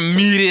 Like Mitch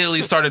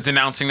immediately started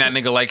denouncing that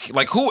nigga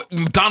like who?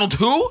 Donald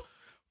who?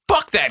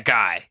 Fuck that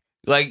guy.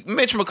 Like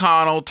Mitch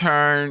McConnell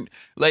turned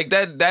like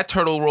that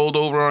turtle rolled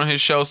over on his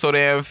show so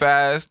damn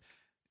fast.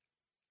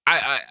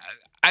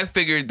 I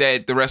figured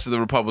that the rest of the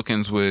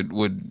Republicans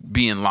would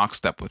be in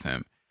lockstep with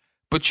him.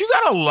 But you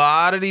got a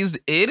lot of these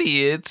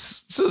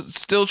idiots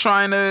still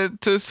trying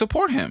to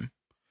support him.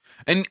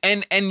 And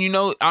you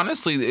know,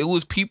 honestly, it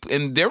was people,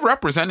 and they're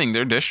representing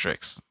their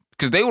districts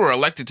because they were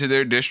elected to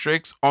their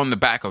districts on the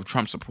back of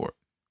Trump support.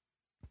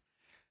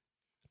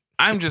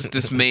 I'm just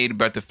dismayed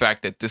about the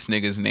fact that this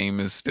nigga's name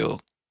is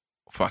still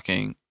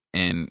fucking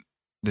in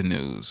the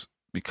news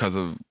because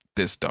of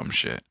this dumb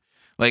shit.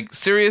 Like,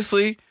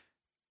 seriously?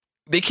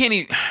 They can't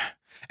even.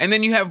 And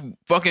then you have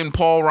fucking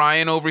Paul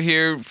Ryan over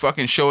here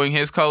fucking showing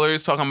his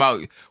colors, talking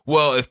about,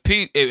 well, if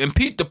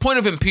the point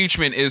of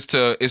impeachment is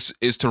to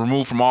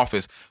remove from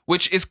office,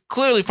 which is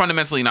clearly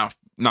fundamentally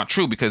not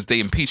true because they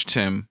impeached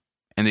him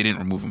and they didn't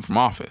remove him from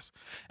office.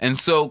 And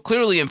so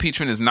clearly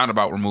impeachment is not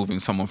about removing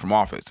someone from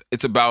office.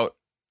 It's about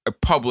a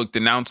public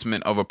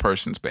denouncement of a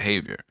person's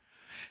behavior.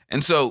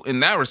 And so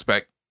in that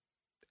respect,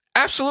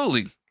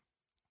 absolutely.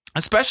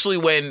 Especially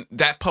when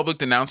that public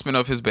denouncement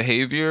of his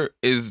behavior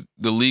is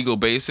the legal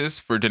basis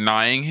for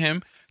denying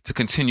him to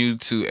continue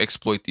to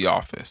exploit the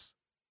office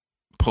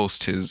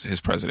post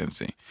his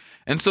presidency.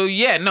 And so,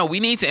 yeah, no, we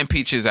need to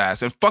impeach his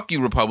ass. And fuck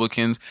you,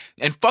 Republicans.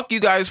 And fuck you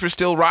guys for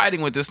still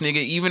riding with this nigga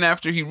even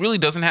after he really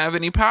doesn't have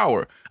any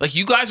power. Like,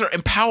 you guys are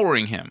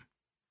empowering him.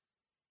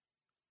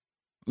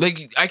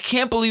 Like, I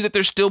can't believe that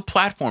they're still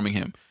platforming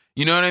him.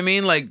 You know what I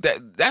mean? Like,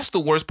 that's the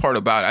worst part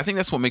about it. I think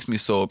that's what makes me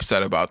so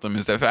upset about them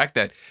is the fact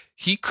that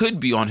he could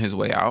be on his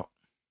way out.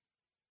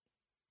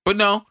 But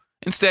no,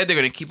 instead they're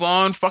going to keep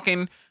on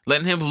fucking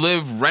letting him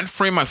live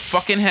rent-free in my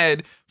fucking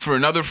head for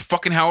another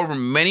fucking however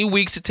many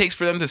weeks it takes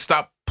for them to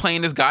stop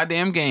playing this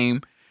goddamn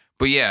game.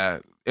 But yeah,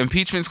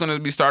 impeachment's going to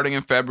be starting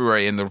in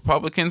February and the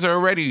Republicans are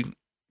already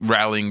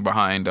rallying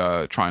behind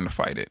trying to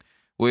fight it.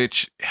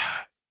 Which,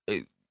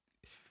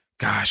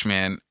 gosh,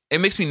 man, it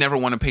makes me never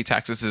want to pay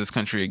taxes to this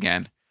country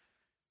again.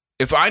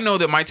 If I know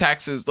that my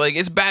taxes, like,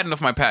 it's bad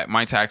enough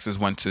my taxes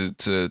went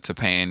to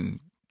paying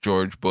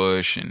George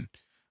Bush and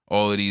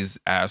all of these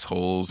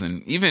assholes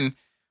and even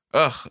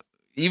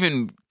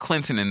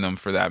Clinton and them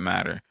for that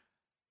matter.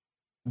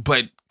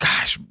 But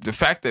gosh, the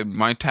fact that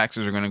my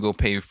taxes are going to go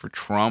pay for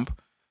Trump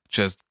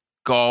just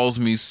galls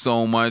me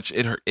so much.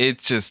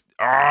 It's just,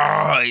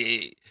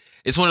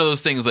 it's one of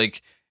those things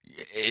like,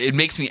 it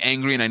makes me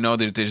angry, and I know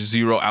that there's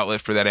zero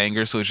outlet for that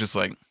anger. So it's just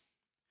like,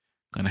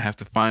 gonna have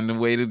to find a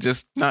way to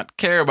just not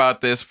care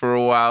about this for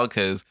a while,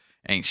 because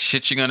ain't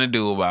shit you're gonna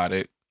do about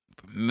it.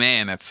 But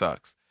man, that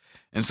sucks.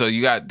 And so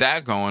you got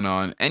that going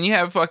on, and you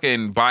have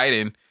fucking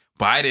Biden.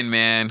 Biden,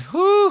 man,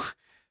 whew,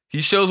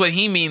 he shows what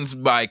he means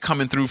by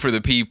coming through for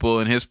the people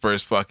in his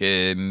first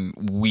fucking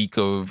week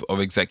of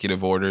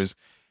executive orders.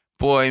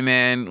 Boy,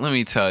 man, let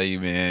me tell you,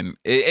 man,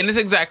 and it's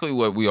exactly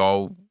what we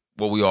all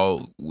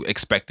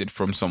expected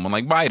from someone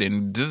like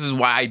Biden. This is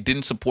why I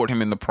didn't support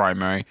him in the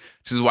primary.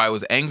 This is why I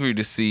was angry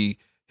to see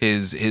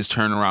his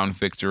turnaround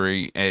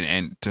victory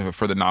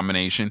for the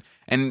nomination.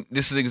 And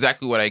this is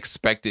exactly what I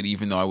expected,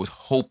 even though I was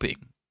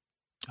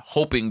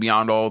hoping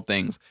beyond all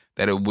things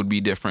that it would be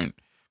different.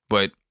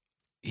 But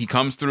he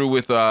comes through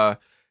with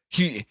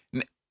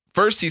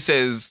first he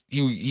says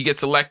he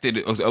gets elected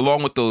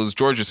along with those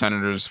Georgia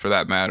senators, for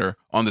that matter,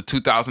 on the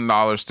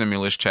 $2,000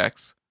 stimulus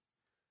checks.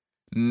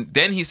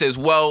 Then he says,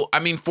 well, I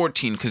mean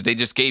 14 because they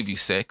just gave you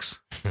 6.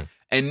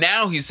 And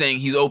now he's saying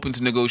he's open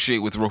to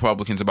negotiate with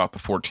Republicans about the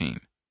 14.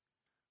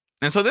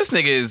 And so this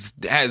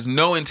nigga has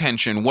no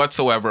intention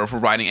whatsoever of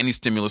providing any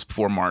stimulus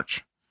before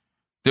March.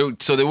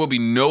 So there will be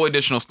no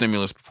additional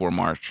stimulus before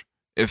March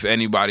if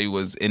anybody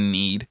was in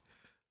need,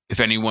 if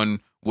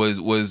anyone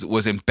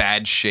was in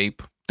bad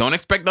shape. Don't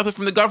expect nothing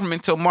from the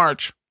government till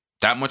March.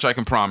 That much I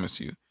can promise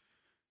you.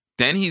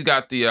 Then he's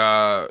got the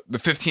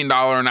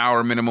 $15 an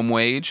hour minimum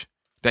wage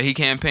that he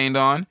campaigned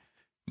on.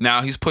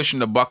 Now he's pushing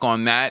the buck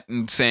on that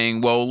and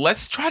saying, well,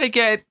 let's try to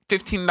get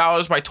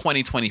 $15 by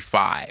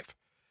 2025.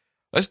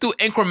 Let's do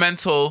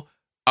incremental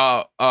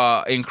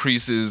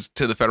increases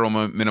to the federal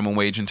minimum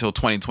wage until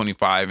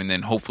 2025, and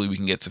then hopefully we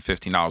can get to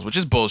 $15, which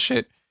is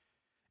bullshit.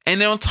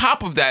 And then on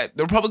top of that,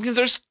 the Republicans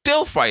are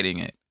still fighting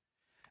it.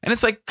 And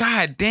it's like,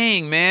 God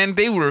dang, man,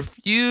 they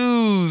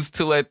refuse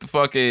to let the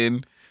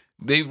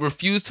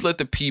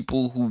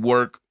people who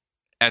work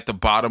at the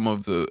bottom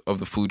of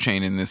the food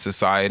chain in this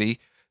society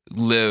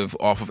live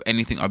off of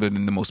anything other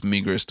than the most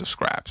meagerest of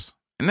scraps.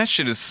 And that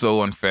shit is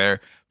so unfair,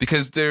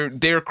 because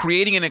they're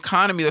creating an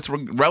economy that's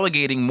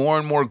relegating more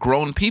and more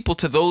grown people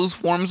to those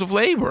forms of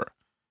labor.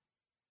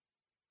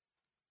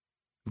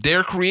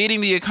 They're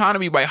creating the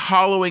economy by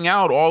hollowing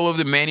out all of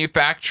the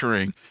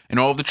manufacturing and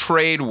all of the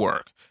trade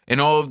work and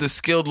all of the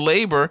skilled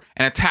labor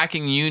and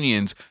attacking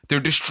unions.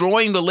 They're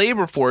destroying the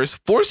labor force,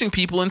 forcing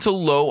people into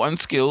low,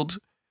 unskilled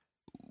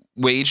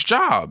wage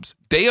jobs.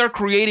 They are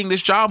creating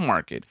this job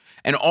market.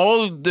 And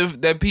all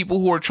the people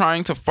who are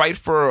trying to fight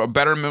for a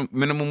better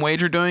minimum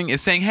wage are doing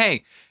is saying,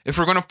 hey, if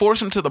we're going to force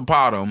them to the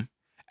bottom,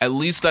 at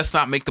least let's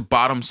not make the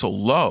bottom so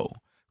low.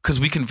 Because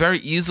we can very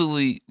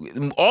easily,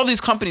 all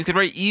these companies can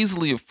very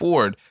easily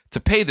afford to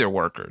pay their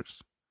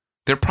workers.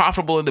 They're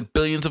profitable in the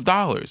billions of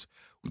dollars.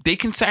 They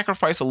can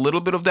sacrifice a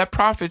little bit of that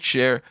profit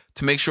share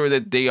to make sure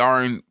that they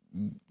aren't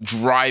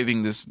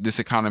driving this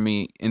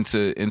economy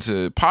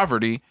into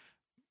poverty,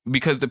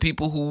 because the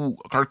people who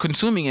are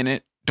consuming in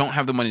it don't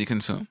have the money to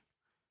consume.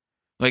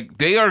 Like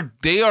they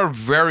are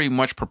very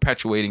much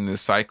perpetuating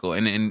this cycle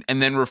and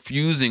then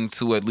refusing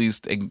to at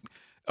least do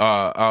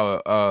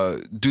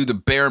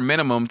the bare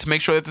minimum to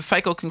make sure that the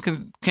cycle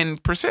can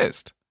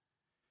persist.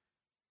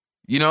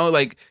 You know,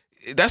 like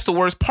that's the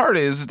worst part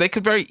is they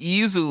could very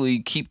easily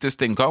keep this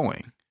thing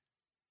going.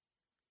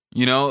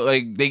 You know,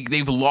 like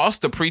they've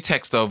lost the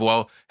pretext of,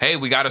 well, hey,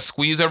 we got to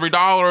squeeze every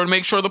dollar and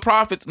make sure the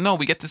profits. No,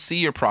 we get to see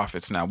your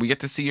profits now. We get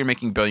to see you're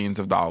making billions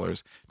of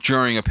dollars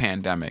during a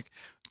pandemic.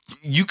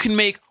 You can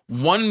make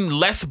 $1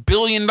 less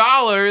billion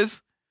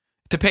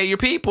to pay your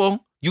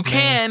people. You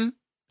can.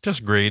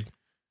 Just greed.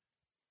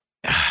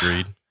 Just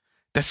greed.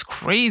 That's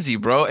crazy,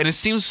 bro. And it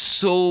seems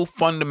so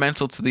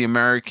fundamental to the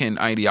American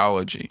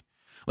ideology.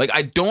 Like,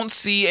 I don't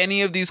see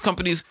any of these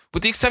companies,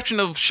 with the exception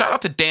of, shout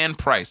out to Dan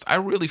Price. I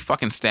really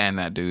fucking stand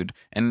that dude.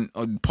 And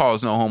Paul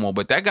is no homo,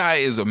 but that guy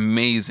is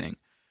amazing.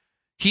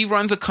 He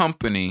runs a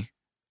company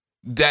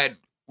that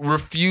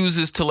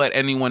refuses to let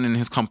anyone in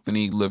his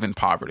company live in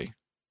poverty.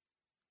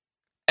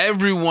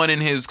 Everyone in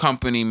his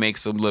company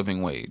makes a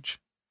living wage.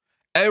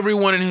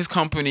 Everyone in his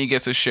company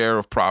gets a share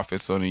of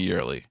profits on a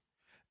yearly.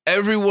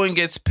 Everyone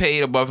gets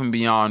paid above and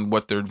beyond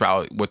what their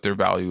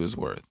value is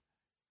worth.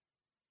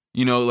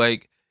 You know,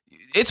 like,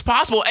 it's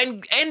possible.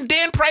 And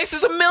Dan Price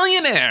is a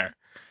millionaire.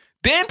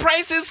 Dan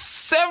Price is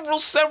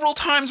several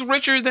times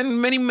richer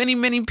than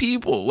many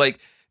people. Like,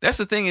 that's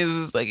the thing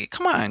is like,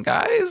 come on,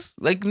 guys.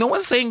 Like, no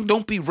one's saying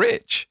don't be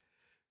rich.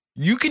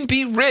 You can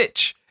be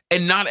rich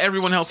and not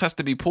everyone else has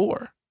to be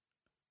poor.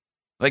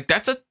 Like,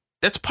 that's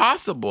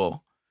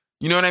possible.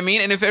 You know what I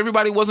mean? And if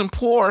everybody wasn't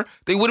poor,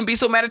 they wouldn't be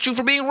so mad at you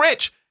for being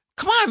rich.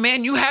 Come on,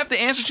 man. You have the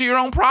answer to your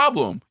own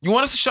problem. You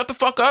want us to shut the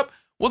fuck up?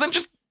 Well, then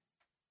just...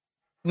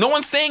 No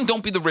one's saying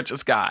don't be the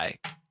richest guy.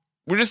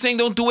 We're just saying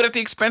don't do it at the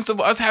expense of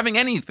us having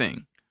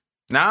anything.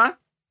 Nah?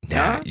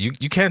 You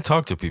can't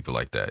talk to people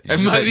like that.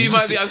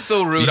 I'm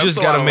so rude. You just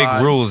got to make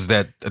rules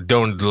that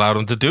don't allow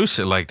them to do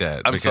shit like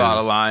that. I'm so out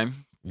of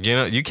line. You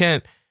know, you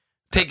can't...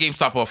 Take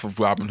GameStop off of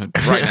Robinhood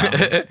right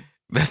now.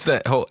 That's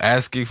that whole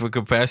asking for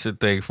compassion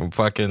thing from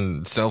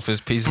fucking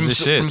selfish pieces of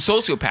shit. From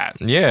sociopaths.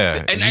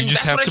 Yeah. And you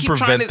just have to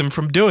prevent them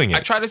from doing it.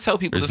 I try to tell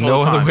people there's this all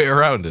no the time. other way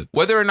around it.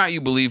 Whether or not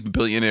you believe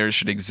billionaires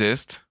should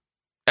exist,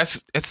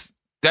 that's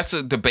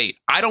a debate.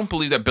 I don't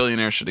believe that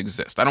billionaires should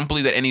exist. I don't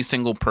believe that any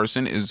single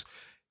person is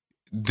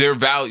their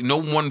value. No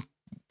one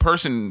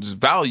person's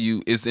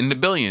value is in the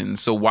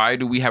billions. So why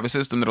do we have a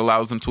system that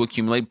allows them to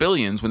accumulate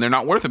billions when they're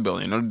not worth $1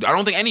 billion? I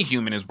don't think any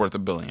human is worth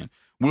 $1 billion.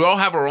 We all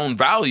have our own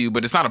value,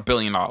 but it's not $1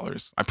 billion.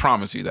 I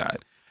promise you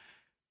that.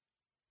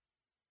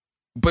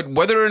 But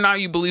whether or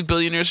not you believe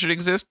billionaires should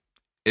exist,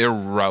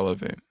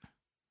 irrelevant.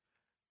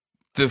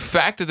 The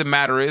fact of the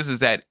matter is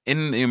that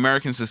in the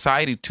American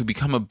society, to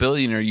become a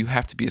billionaire, you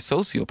have to be a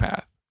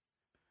sociopath.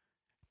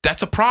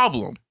 That's a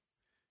problem.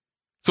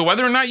 So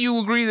whether or not you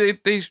agree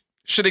that they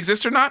should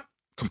exist or not,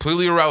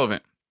 completely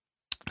irrelevant.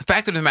 The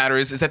fact of the matter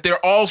is that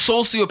they're all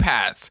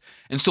sociopaths.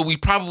 And so we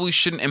probably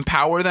shouldn't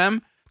empower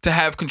them to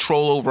have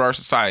control over our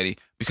society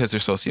because they're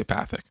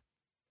sociopathic.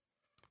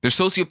 They're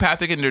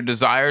sociopathic in their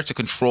desire to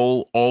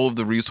control all of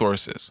the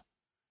resources.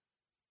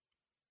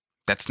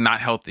 That's not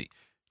healthy.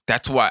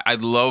 That's why I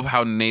love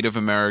how Native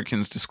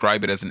Americans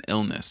describe it as an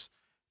illness.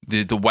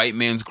 The white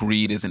man's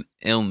greed is an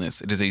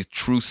illness. It is a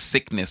true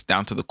sickness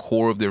down to the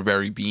core of their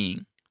very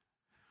being.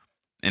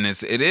 And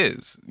it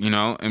is,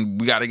 and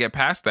we got to get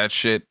past that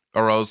shit,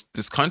 or else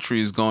this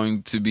country is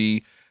going to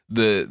be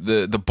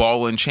the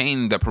ball and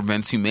chain that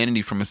prevents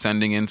humanity from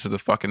ascending into the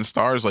fucking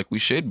stars like we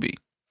should be.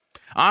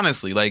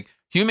 Honestly, like,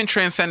 human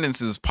transcendence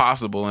is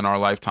possible in our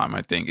lifetime,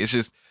 I think. It's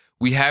just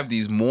we have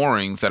these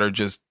moorings that are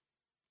just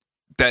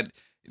that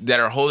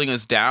are holding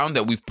us down,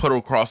 that we've put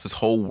across this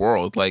whole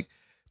world. Like,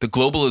 the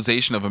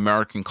globalization of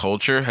American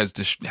culture has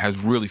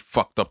really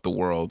fucked up the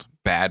world.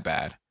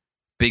 Bad.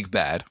 Big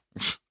bad.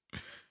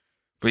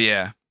 But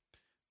yeah,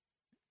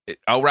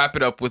 I'll wrap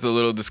it up with a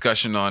little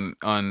discussion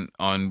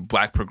on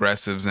black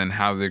progressives and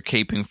how they're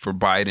caping for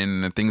Biden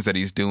and the things that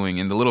he's doing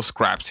and the little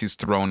scraps he's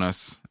thrown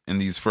us in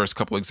these first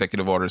couple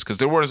executive orders. Because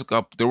there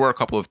were a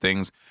couple of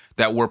things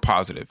that were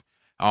positive.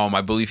 I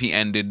believe he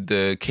ended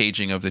the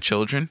caging of the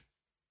children,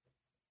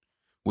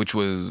 which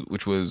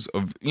was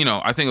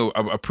I think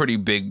a pretty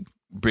big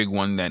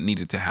one that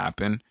needed to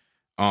happen.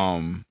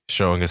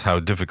 Showing us how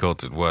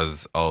difficult it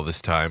was all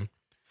this time.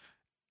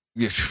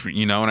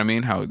 You know what I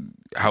mean? How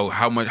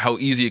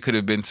easy it could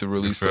have been to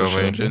release those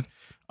children.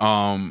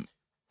 But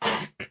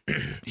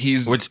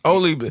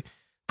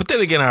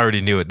then again, I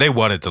already knew it. They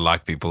wanted to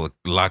lock people.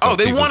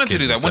 They wanted to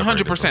do that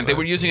 100%. They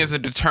were using it as a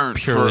deterrent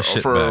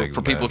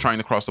for people trying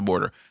to cross the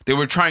border. They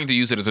were trying to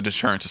use it as a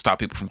deterrent to stop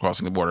people from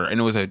crossing the border, and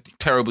it was a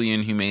terribly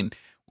inhumane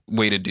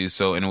way to do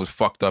so, and it was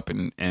fucked up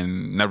and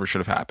never should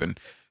have happened.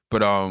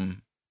 But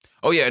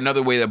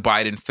another way that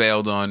Biden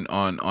failed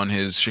on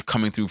his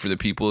coming through for the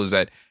people is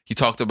that he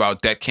talked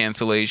about debt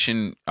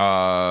cancellation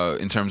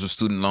in terms of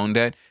student loan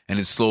debt, and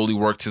has slowly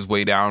worked his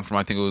way down from,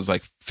 I think it was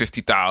like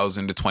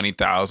 50,000 to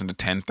 20,000 to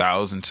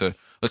 10,000 to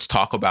let's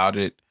talk about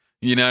it.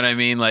 You know what I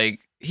mean? Like,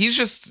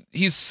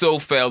 he's so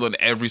failed on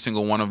every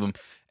single one of them,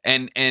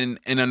 and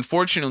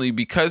unfortunately,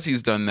 because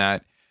he's done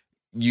that,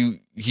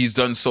 he's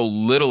done so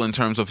little in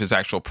terms of his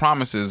actual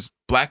promises.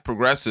 Black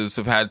progressives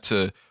have had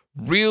to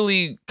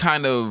really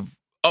kind of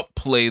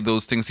upplay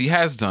those things he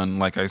has done.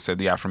 Like I said,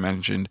 the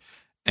aforementioned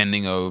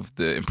ending of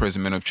the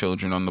imprisonment of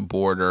children on the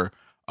border,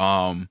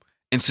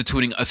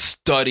 instituting a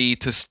study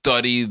to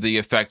study the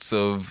effects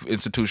of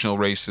institutional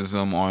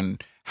racism on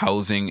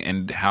housing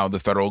and how the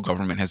federal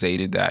government has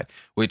aided that,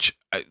 which,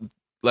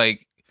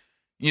 like,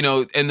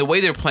 and the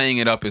way they're playing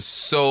it up is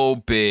so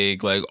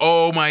big. Like,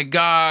 oh my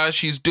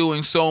gosh, he's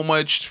doing so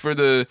much for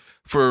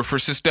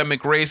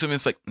systemic racism.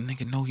 It's like,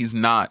 nigga, no, he's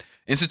not.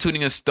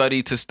 Instituting a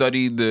study to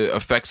study the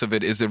effects of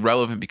it is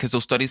irrelevant because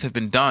those studies have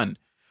been done.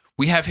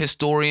 We have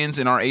historians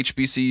in our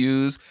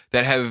HBCUs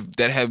that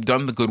have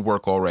done the good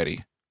work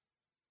already.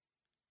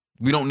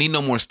 We don't need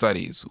no more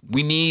studies.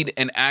 We need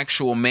an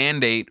actual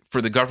mandate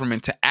for the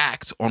government to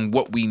act on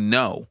what we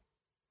know.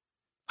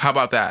 How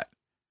about that?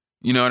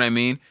 You know what I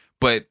mean?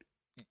 But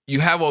you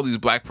have all these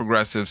black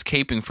progressives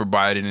caping for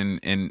Biden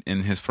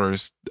in his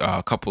first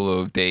couple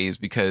of days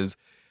because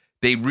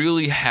they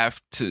really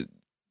have to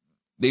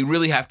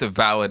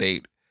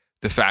validate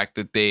the fact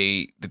that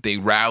they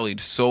rallied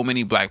so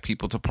many black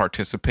people to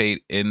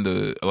participate in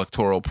the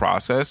electoral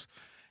process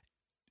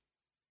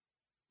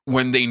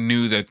when they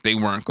knew that they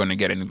weren't going to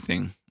get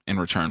anything in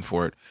return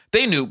for it.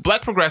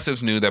 Black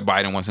progressives knew that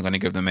Biden wasn't going to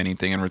give them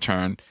anything in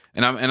return.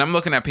 And I'm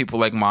looking at people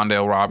like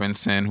Mondale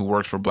Robinson, who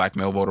works for Black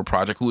Male Voter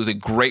Project, who is a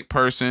great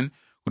person,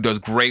 who does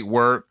great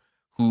work,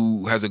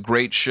 who has a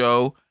great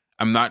show.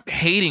 I'm not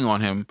hating on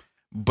him,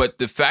 but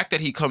the fact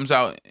that he comes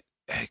out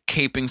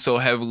caping so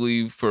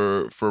heavily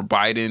for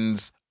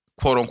Biden's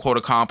quote unquote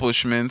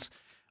accomplishments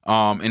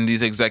in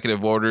these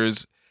executive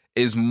orders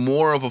is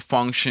more of a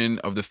function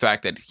of the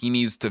fact that he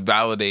needs to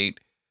validate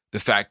the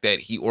fact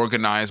that he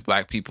organized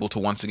black people to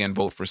once again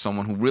vote for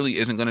someone who really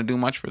isn't going to do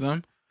much for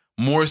them,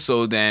 more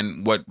so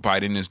than what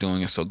Biden is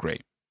doing is so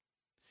great.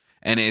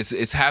 And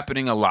it's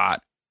happening a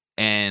lot,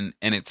 and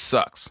it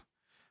sucks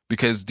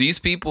because these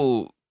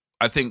people,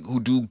 I think, who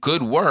do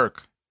good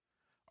work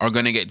are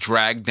going to get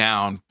dragged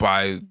down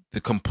by the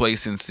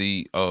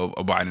complacency of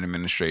a Biden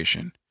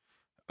administration.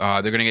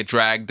 They're going to get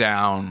dragged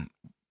down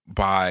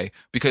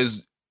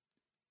because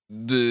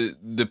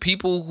the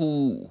people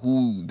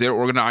who their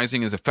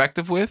organizing is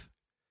effective with,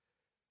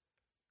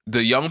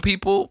 the young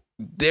people,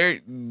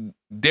 they're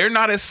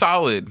not as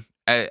solid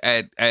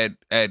at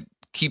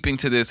keeping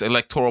to this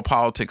electoral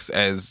politics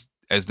as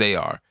they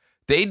are.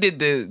 They did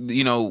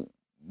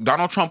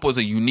Donald Trump was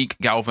a unique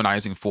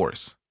galvanizing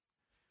force.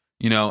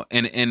 In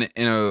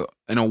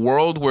a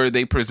world where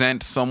they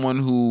present someone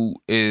who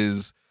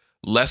is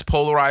less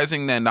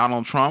polarizing than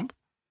Donald Trump,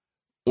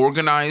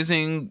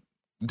 organizing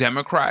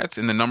Democrats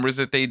in the numbers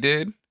that they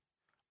did,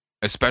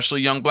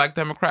 especially young black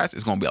Democrats,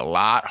 is going to be a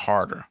lot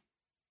harder.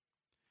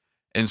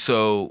 And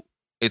so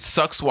it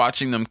sucks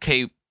watching them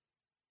cape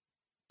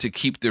to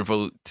keep their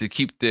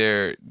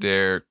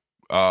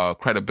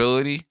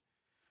credibility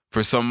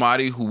for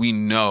somebody who we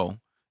know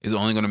is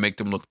only going to make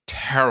them look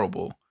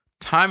terrible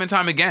time and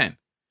time again.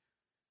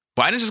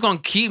 Biden's just going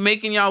to keep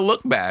making y'all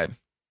look bad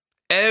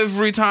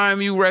every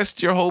time you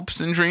rest your hopes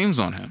and dreams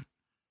on him.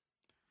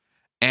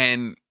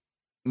 And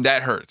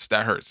that hurts.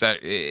 And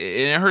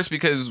it hurts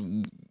because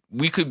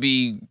we could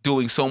be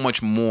doing so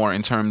much more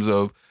in terms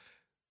of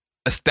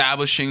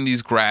establishing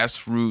these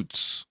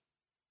grassroots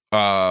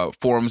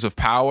forms of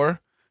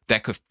power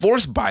that could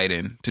force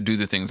Biden to do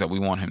the things that we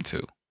want him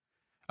to.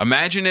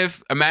 Imagine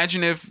if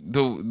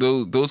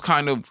those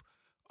kind of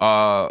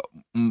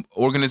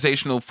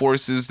organizational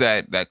forces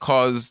that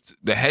caused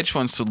the hedge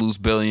funds to lose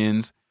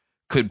billions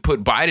could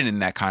put Biden in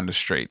that kind of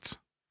straits.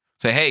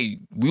 Say, hey,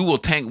 we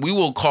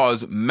will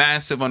cause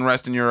massive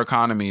unrest in your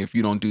economy if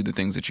you don't do the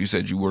things that you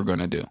said you were going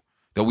to do,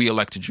 that we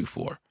elected you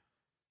for.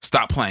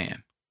 Stop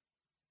playing.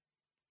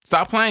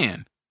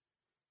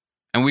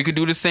 And we could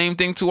do the same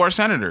thing to our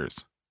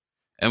senators.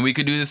 And we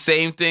could do the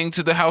same thing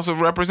to the House of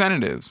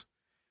Representatives.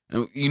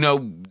 There's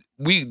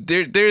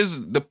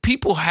the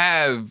people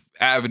have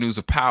avenues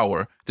of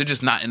power. They're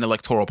just not in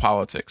electoral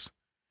politics.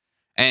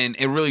 And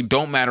it really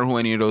don't matter who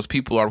any of those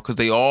people are because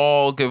they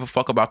all give a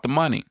fuck about the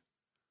money.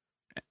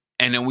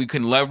 And then we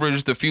can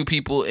leverage the few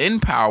people in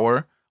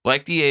power,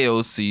 like the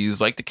AOCs,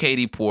 like the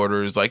Katie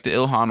Porters, like the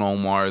Ilhan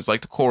Omars,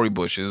 like the Cori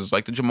Bushes,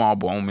 like the Jamal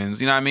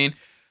Bowmans. You know what I mean?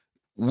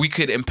 We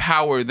could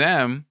empower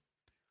them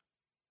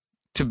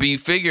to be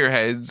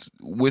figureheads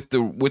with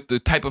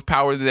the type of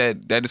power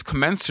that is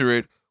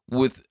commensurate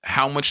with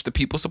how much the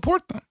people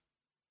support them.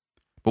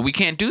 But we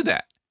can't do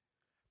that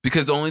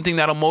because the only thing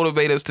that'll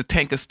motivate us to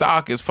tank a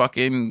stock is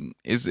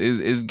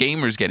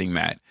gamers getting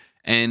mad.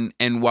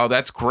 And while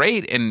that's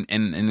great and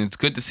it's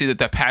good to see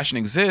that passion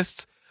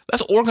exists,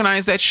 let's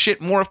organize that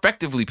shit more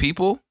effectively,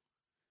 people.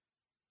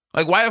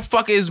 Like, why the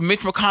fuck is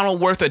Mitch McConnell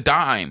worth a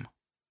dime?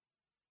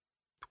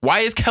 Why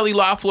is Kelly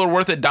Loeffler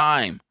worth a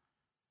dime?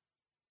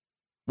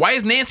 Why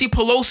is Nancy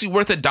Pelosi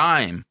worth a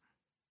dime?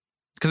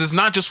 Because it's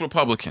not just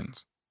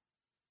Republicans.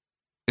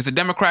 It's the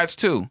Democrats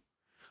too.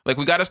 Like,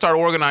 we got to start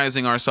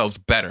organizing ourselves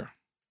better.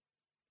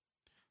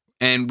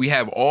 And we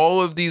have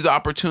all of these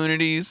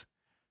opportunities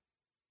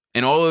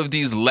and all of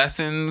these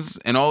lessons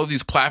and all of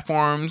these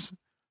platforms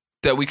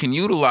that we can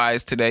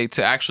utilize today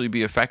to actually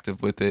be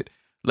effective with it.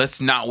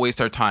 Let's not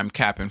waste our time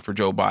capping for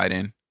Joe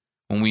Biden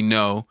when we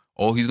know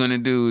all he's going to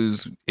do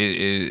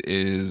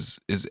is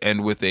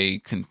end with a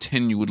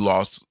continued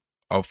loss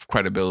of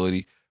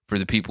credibility for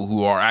the people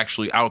who are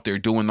actually out there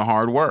doing the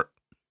hard work.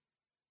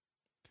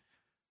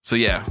 So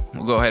yeah,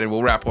 we'll go ahead and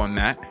we'll wrap on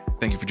that.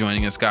 Thank you for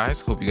joining us,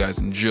 guys. Hope you guys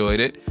enjoyed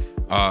it.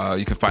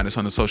 You can find us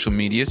on the social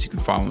medias. You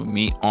can follow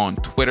me on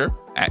Twitter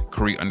at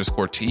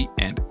Curry_T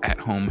and at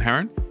Home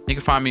Heron. You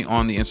can find me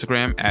on the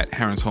Instagram at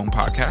Heron's Home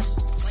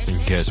Podcast. You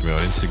can catch me on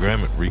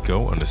Instagram at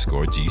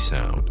Rico_G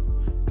Sound.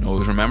 And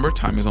always remember,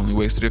 time is only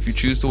wasted if you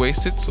choose to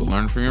waste it. So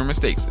learn from your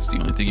mistakes. It's the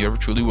only thing you ever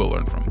truly will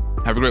learn from.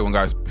 Have a great one,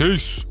 guys.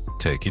 Peace.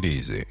 Take it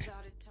easy.